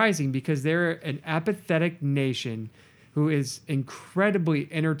surprising because they're an apathetic nation who is incredibly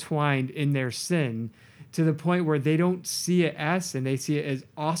intertwined in their sin to the point where they don't see it as sin. They see it as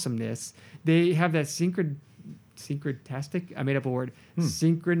awesomeness. They have that syncretistic, I made up a word,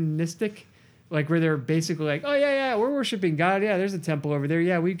 synchronistic, like where they're basically like, oh, yeah, we're worshiping God. Yeah, there's a temple over there.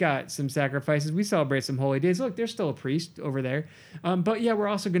 Yeah, we got some sacrifices. We celebrate some holy days. Look, there's still a priest over there. But yeah, we're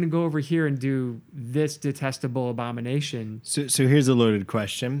also going to go over here and do this detestable abomination. So here's a loaded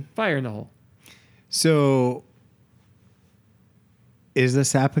question. Fire in the hole. So is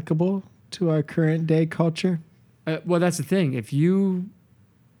this applicable to our current day culture? Well, that's the thing. If you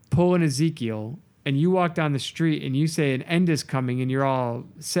pull an Ezekiel and you walk down the street and you say an end is coming and you're all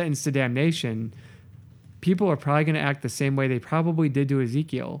sentenced to damnation, people are probably going to act the same way they probably did to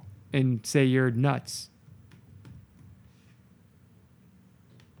Ezekiel and say you're nuts.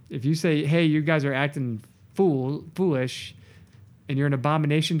 If you say, hey, you guys are acting foolish and you're an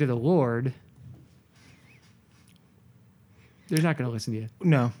abomination to the Lord, they're not going to listen to you.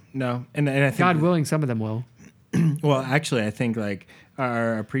 No. And I think God willing, some of them will. Well, actually, I think like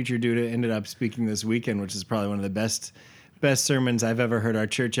our preacher dude ended up speaking this weekend, which is probably one of the best sermons I've ever heard our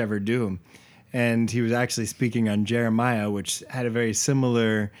church ever do. And he was actually speaking on Jeremiah, which had a very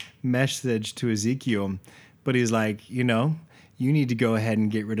similar message to Ezekiel. But he's like, you know, you need to go ahead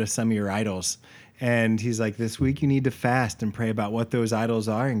and get rid of some of your idols. And he's like, this week you need to fast and pray about what those idols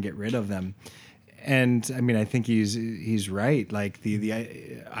are and get rid of them. And I mean, I think he's right. Like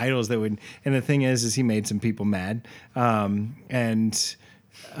the idols that would, and the thing is he made some people mad. But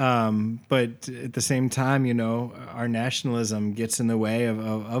at the same time, you know, our nationalism gets in the way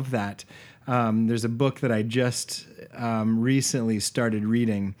of that. There's a book that I just recently started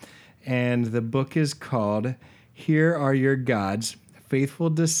reading, and the book is called "Here Are Your Gods: Faithful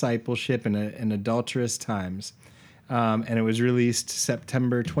Discipleship in Adulterous Times." And it was released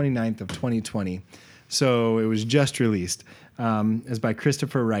September 29th of 2020. So it was just released. It's by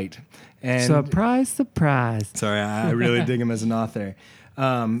Christopher Wright. And surprise. Sorry, I really dig him as an author.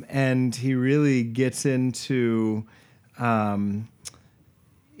 And he really gets into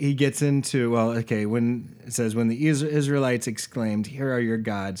he gets into, well, okay, when it says, when the Israelites exclaimed, "Here are your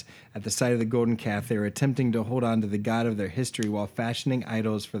gods," at the sight of the golden calf, they were attempting to hold on to the God of their history while fashioning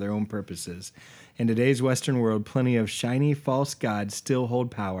idols for their own purposes. In today's Western world, plenty of shiny false gods still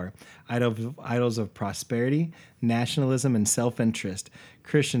hold power, idols of prosperity, nationalism, and self-interest.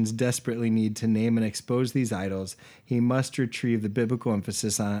 Christians desperately need to name and expose these idols. He must retrieve the biblical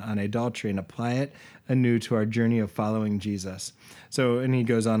emphasis on idolatry and apply it anew to our journey of following Jesus. So, and he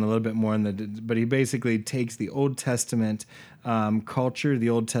goes on a little bit more, but he basically takes the Old Testament culture, the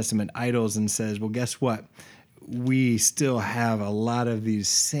Old Testament idols, and says, well, guess what? We still have a lot of these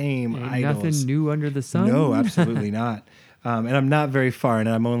same idols. Nothing new under the sun? No, absolutely not. And I'm not very far, and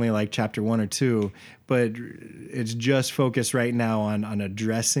I'm only like chapter 1 or 2, but it's just focused right now on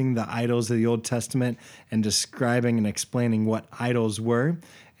addressing the idols of the Old Testament and describing and explaining what idols were.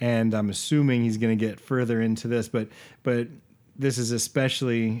 And I'm assuming he's going to get further into this, but this is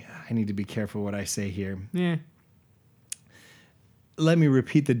especially, I need to be careful what I say here. Yeah. Let me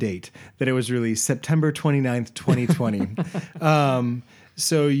repeat the date that it was released, September 29th, 2020.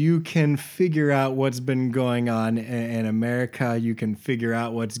 So you can figure out what's been going on in America. You can figure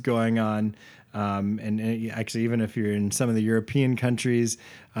out what's going on. And actually, even if you're in some of the European countries,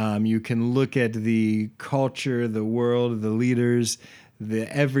 you can look at the culture, the world, the leaders,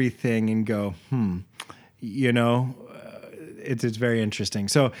 the everything and go, it's very interesting.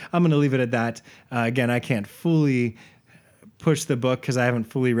 So I'm going to leave it at that. Again, I can't fully push the book because I haven't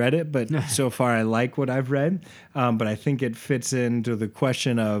fully read it, but so far I like what I've read. But I think it fits into the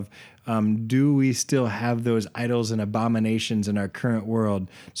question of, do we still have those idols and abominations in our current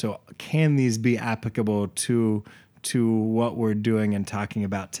world? So can these be applicable to what we're doing and talking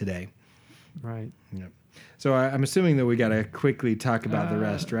about today? Right. Yep. So I'm assuming that we got to quickly talk about the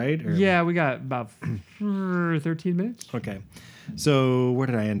rest, right? Or? Yeah, we got about 13 minutes. Okay. So where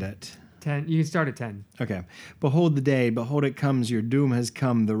did I end at? 10. You can start at 10. Okay. Behold the day, behold it comes, your doom has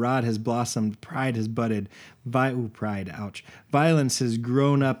come, the rod has blossomed, pride has budded, pride, ouch. Violence has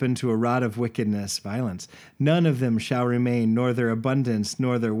grown up into a rod of wickedness, violence. None of them shall remain, nor their abundance,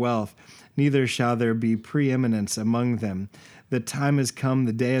 nor their wealth, neither shall there be preeminence among them. The time has come,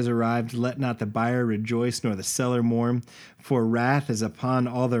 the day has arrived, let not the buyer rejoice, nor the seller mourn, for wrath is upon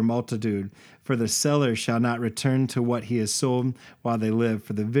all their multitude. For the seller shall not return to what he has sold while they live,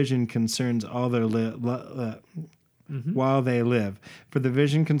 for the vision concerns all their while they live. For the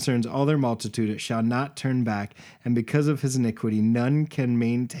vision concerns all their multitude, it shall not turn back, and because of his iniquity none can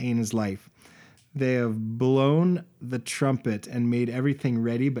maintain his life. They have blown the trumpet and made everything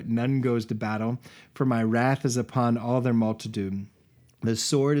ready, but none goes to battle, for my wrath is upon all their multitude. The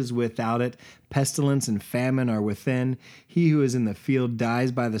sword is without it, pestilence and famine are within. He who is in the field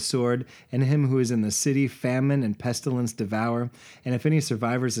dies by the sword, and him who is in the city famine and pestilence devour. And if any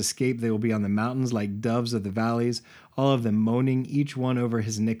survivors escape, they will be on the mountains like doves of the valleys, all of them moaning, each one over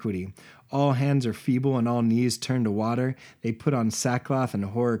his iniquity. All hands are feeble, and all knees turn to water. They put on sackcloth, and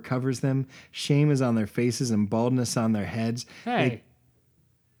horror covers them. Shame is on their faces, and baldness on their heads. Hey.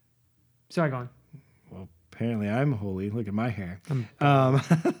 Sorry, go on. Well, apparently I'm holy. Look at my hair.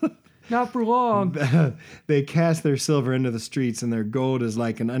 Not for long. They cast their silver into the streets, and their gold is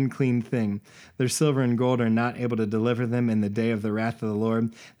like an unclean thing. Their silver and gold are not able to deliver them in the day of the wrath of the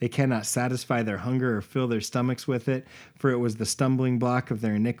Lord. They cannot satisfy their hunger or fill their stomachs with it, for it was the stumbling block of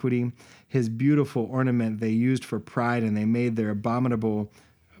their iniquity. His beautiful ornament they used for pride, and they made their abominable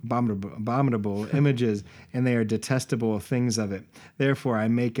images, and they are detestable things of it. Therefore I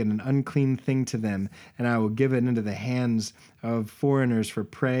make it an unclean thing to them, and I will give it into the hands of foreigners for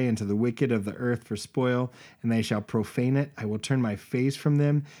prey, and to the wicked of the earth for spoil, and they shall profane it. I will turn my face from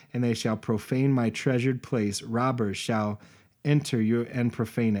them, and they shall profane my treasured place. Robbers shall enter you and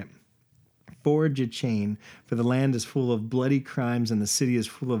profane it. Forge a chain, for the land is full of bloody crimes, and the city is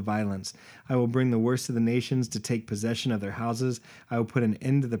full of violence. I will bring the worst of the nations to take possession of their houses. I will put an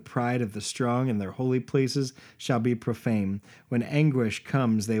end to the pride of the strong, and their holy places shall be profaned. When anguish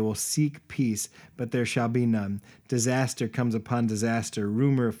comes, they will seek peace, but there shall be none. Disaster comes upon disaster.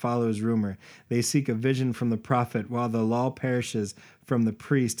 Rumor follows rumor. They seek a vision from the prophet, while the law perishes from the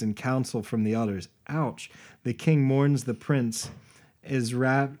priest, and counsel from the elders. Ouch! The king mourns, the prince is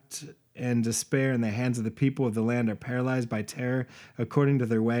wrapped and despair, in the hands of the people of the land are paralyzed by terror. According to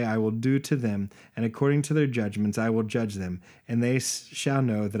their way I will do to them, and according to their judgments I will judge them, and they shall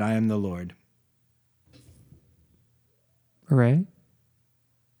know that I am the Lord. Hooray?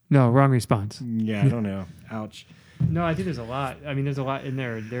 No, wrong response. Yeah, I don't know. Ouch. No, I think there's a lot. I mean, there's a lot in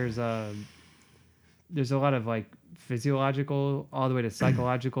there. There's a lot of like physiological all the way to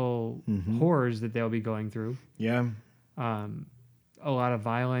psychological horrors that they'll be going through. Yeah. a lot of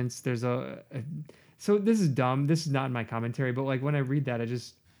violence. There's so this is dumb. This is not in my commentary, but like when I read that, it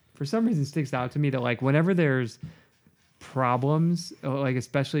just for some reason sticks out to me that like whenever there's problems, like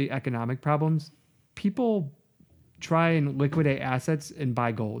especially economic problems, people try and liquidate assets and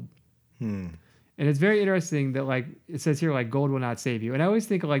buy gold. And it's very interesting that like it says here like gold will not save you. And I always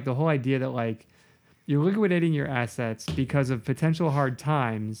think of like the whole idea that like you're liquidating your assets because of potential hard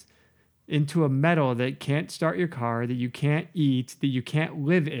times into a metal that can't start your car, that you can't eat, that you can't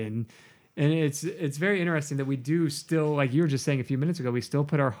live in. And it's very interesting that we do still, like you were just saying a few minutes ago, we still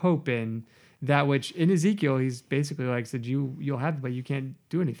put our hope in that, which in Ezekiel, he's basically like said, you'll have it, but you can't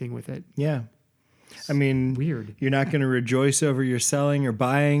do anything with it. Yeah. I mean, Weird. You're not going to rejoice over your selling or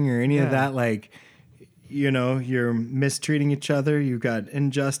buying or any of that. Like, you're mistreating each other. You've got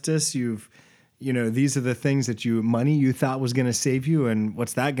injustice. These are the things that money you thought was going to save you. And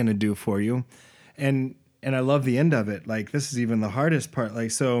what's that going to do for you? And I love the end of it. Like, this is even the hardest part.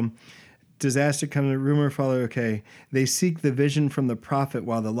 Like, so disaster comes, rumor follow. Okay. They seek the vision from the prophet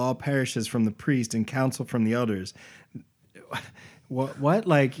while the law perishes from the priest and counsel from the elders. What?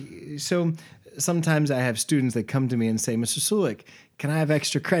 Like, so sometimes I have students that come to me and say, Mr. Sulik, can I have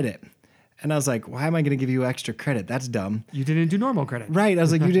extra credit? And I was like, why am I going to give you extra credit? That's dumb. You didn't do normal credit. Right. I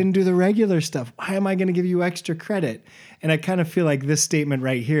was like, you didn't do the regular stuff. Why am I going to give you extra credit? And I kind of feel like this statement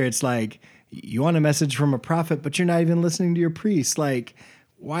right here, it's like, you want a message from a prophet, but you're not even listening to your priest. Like,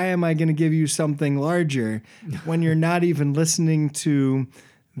 why am I going to give you something larger when you're not even listening to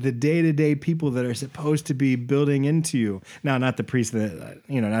the day-to-day people that are supposed to be building into you? Now, not the priests that,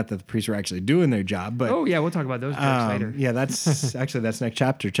 not that the priests are actually doing their job, but oh yeah, we'll talk about those jokes later. Yeah, that's next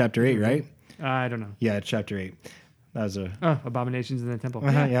chapter 8, right? I don't know. Yeah, it's chapter 8. That was abominations in the temple.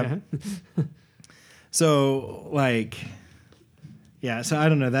 Yeah. So like, yeah. So I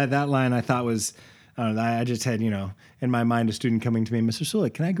don't know, that line I thought was, I don't know, I just had, in my mind a student coming to me, Mr.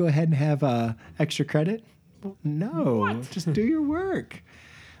 Sulik, can I go ahead and have extra credit? Well, no, just do your work.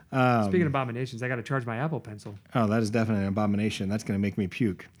 Speaking of abominations, I got to charge my Apple Pencil. Oh, that is definitely an abomination. That's going to make me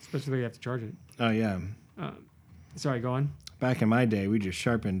puke. Especially when you have to charge it. Oh, yeah. Sorry, go on. Back in my day, we just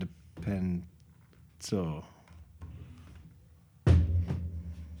sharpened a pencil.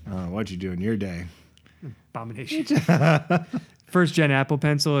 What'd you do in your day? Abomination. First gen Apple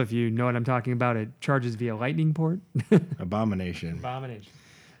Pencil, if you know what I'm talking about, it charges via lightning port. Abomination. Abomination.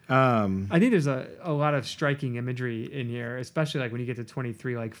 I think there's a lot of striking imagery in here, especially like when you get to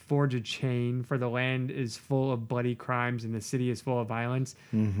 23, like forge a chain, for the land is full of bloody crimes and the city is full of violence.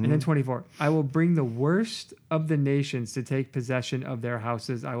 Mm-hmm. And then 24, I will bring the worst of the nations to take possession of their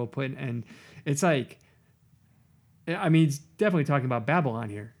houses. I will put an end. It's like, I mean, it's definitely talking about Babylon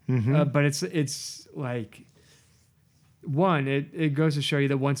here, but it's like, one, it goes to show you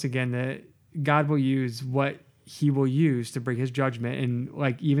that once again, that God will use what he will use to bring his judgment. And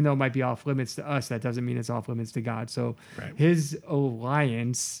like, even though it might be off limits to us, that doesn't mean it's off limits to God. So his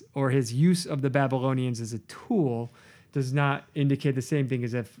alliance or his use of the Babylonians as a tool does not indicate the same thing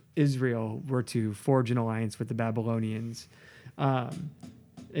as if Israel were to forge an alliance with the Babylonians. And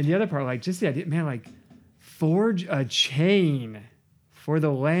the other part, like just the idea, man, like forge a chain, for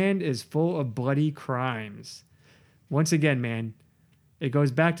the land is full of bloody crimes. Once again, man, it goes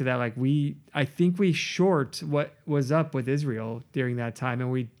back to that. Like I think we short what was up with Israel during that time,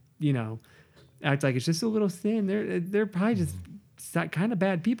 and we, act like it's just a little thin. They're probably just that kind of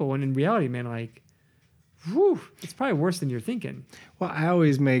bad people. When in reality, man, like, whew, it's probably worse than you're thinking. Well, I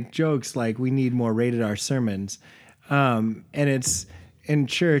always make jokes like we need more rated R sermons, and it's in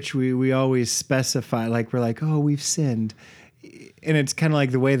church we always specify, like we're like, oh, we've sinned. And it's kind of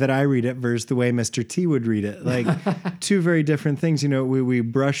like the way that I read it versus the way Mr. T would read it. Like two very different things. We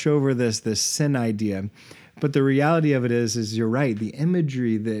brush over this sin idea. But the reality of it is you're right. The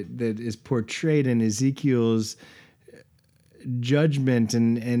imagery that is portrayed in Ezekiel's judgment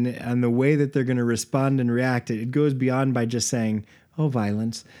and the way that they're going to respond and react, it goes beyond by just saying, oh,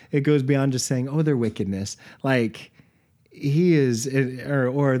 violence. It goes beyond just saying, oh, their wickedness. Like, he is,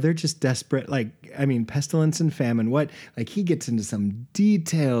 or they're just desperate. Like, I mean, pestilence and famine. He gets into some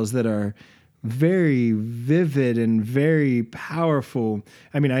details that are very vivid and very powerful.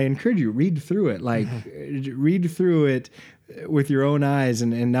 I mean, I encourage you, read through it. Like, read through it with your own eyes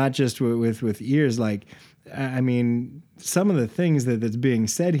and not just with ears. Like, I mean, some of the things that's being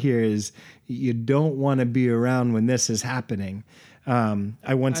said here is you don't want to be around when this is happening. I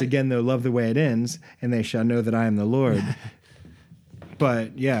again, though, love the way it ends, and they shall know that I am the Lord.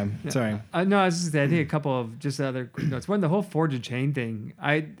 But yeah, sorry. No, I was just I think a couple of just other quick notes. One, the whole forge a chain thing,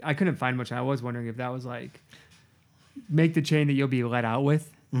 I couldn't find much. I was wondering if that was like make the chain that you'll be let out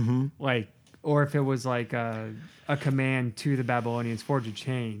with, like or if it was like a command to the Babylonians, forge a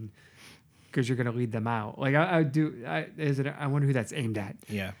chain, because you're going to lead them out. Like I wonder who that's aimed at.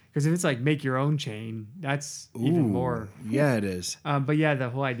 Yeah. Because if it's like make your own chain, that's even more. Yeah, it is. But yeah, the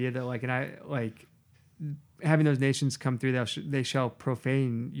whole idea that having those nations come through, they shall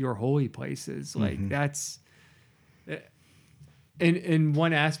profane your holy places. Like that's, in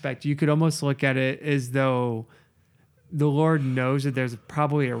one aspect, you could almost look at it as though the Lord knows that there's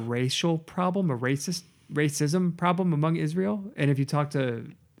probably a racial problem, a racism problem among Israel. And if you talk to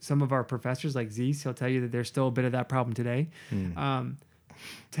some of our professors like Zeus, he'll tell you that there's still a bit of that problem today.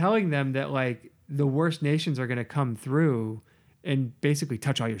 Telling them that like the worst nations are going to come through and basically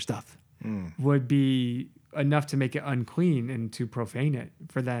touch all your stuff would be enough to make it unclean and to profane it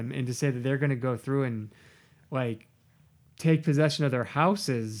for them, and to say that they're going to go through and like take possession of their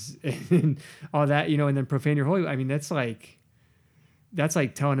houses and all that, and then profane your holy. I mean, that's like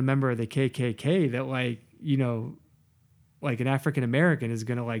telling a member of the KKK that like an African American is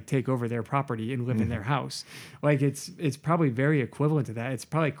going to like take over their property and live in their house. Like it's probably very equivalent to that. It's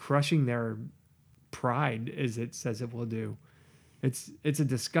probably crushing their pride, as it says it will do. It's a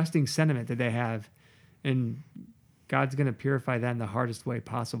disgusting sentiment that they have, and God's going to purify that in the hardest way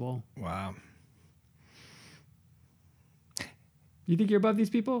possible. Wow. You think you're above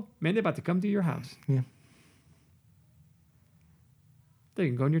these people? Man, they're about to come to your house. Yeah. They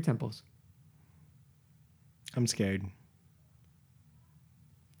can go in your temples. I'm scared.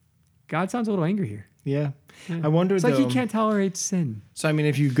 God sounds a little angry here. Yeah. I wonder, it's like he can't tolerate sin. So, I mean,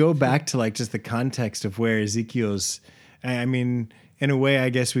 if you go back to like just the context of where Ezekiel's, I mean, in a way, I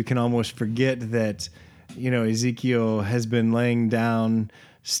guess we can almost forget that, Ezekiel has been laying down,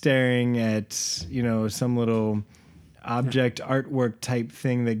 staring at, some little object artwork type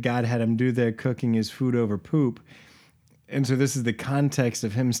thing that God had him do there, cooking his food over poop. And so this is the context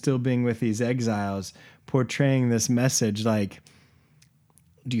of him still being with these exiles, portraying this message. Like,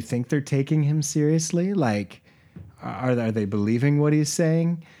 do you think they're taking him seriously? Like, are they believing what he's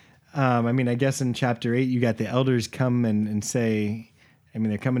saying? I mean, I guess in chapter 8, you got the elders come and say, I mean,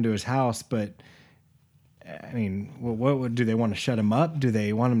 they're coming to his house, but I mean, what do they want to shut him up? Do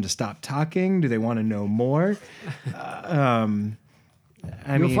they want him to stop talking? Do they want to know more? You'll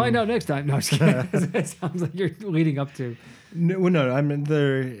find out next time. No, I'm just kidding. It sounds like you're leading up to. No. I mean,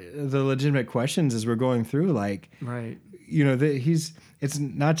 the legitimate questions as we're going through, like, right. It's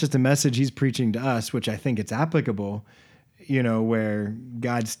not just a message he's preaching to us, which I think it's applicable, where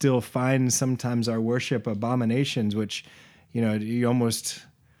God still finds sometimes our worship abominations, which, you almost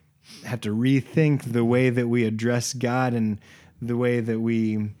have to rethink the way that we address God and the way that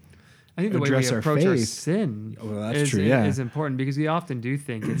we I think the way we approach our sin is important, because we often do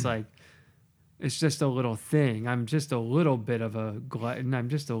think it's like, it's just a little thing. I'm just a little bit of a glutton. I'm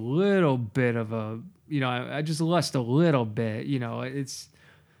just a little bit of a, I just lust a little bit. It's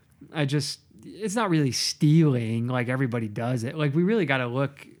not really stealing like everybody does it. Like we really got to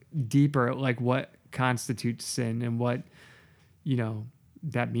look deeper at like what constitutes sin and what,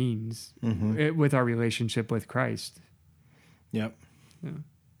 that means with our relationship with Christ. Yep. Yeah.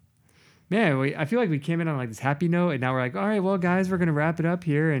 Man, I feel like we came in on like this happy note, and now we're like, all right, well, guys, we're gonna wrap it up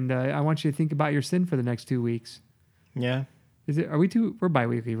here, and I want you to think about your sin for the next 2 weeks. Yeah. We're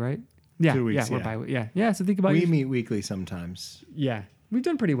bi-weekly, right? Yeah. 2 weeks. Yeah, we're bi-weekly. Yeah. Yeah. So think about. We meet weekly sometimes. Yeah, we've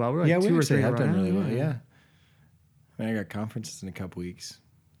done pretty well. We're like 2 or 3. I've done really well. Yeah. I mean, I got conferences in a couple weeks.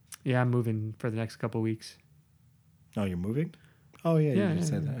 Yeah, I'm moving for the next couple weeks. Oh, you're moving? Oh yeah, you just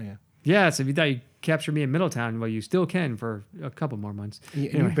said that. Yeah. Yeah. So if you thought you captured me in Middletown, well, you still can for a couple more months.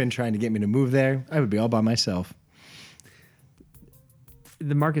 Anyway. You've been trying to get me to move there. I would be all by myself.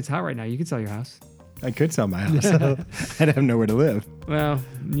 The market's hot right now. You could sell your house. I could sell my house. I'd have nowhere to live. Well,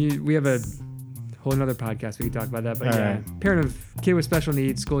 we have a whole another podcast we could talk about that. But right. Parent of kid with special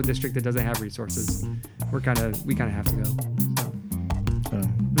needs, school district that doesn't have resources. We kind of have to go. So.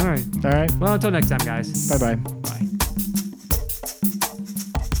 All right. All right. Well, until next time, guys. Bye-bye. Bye.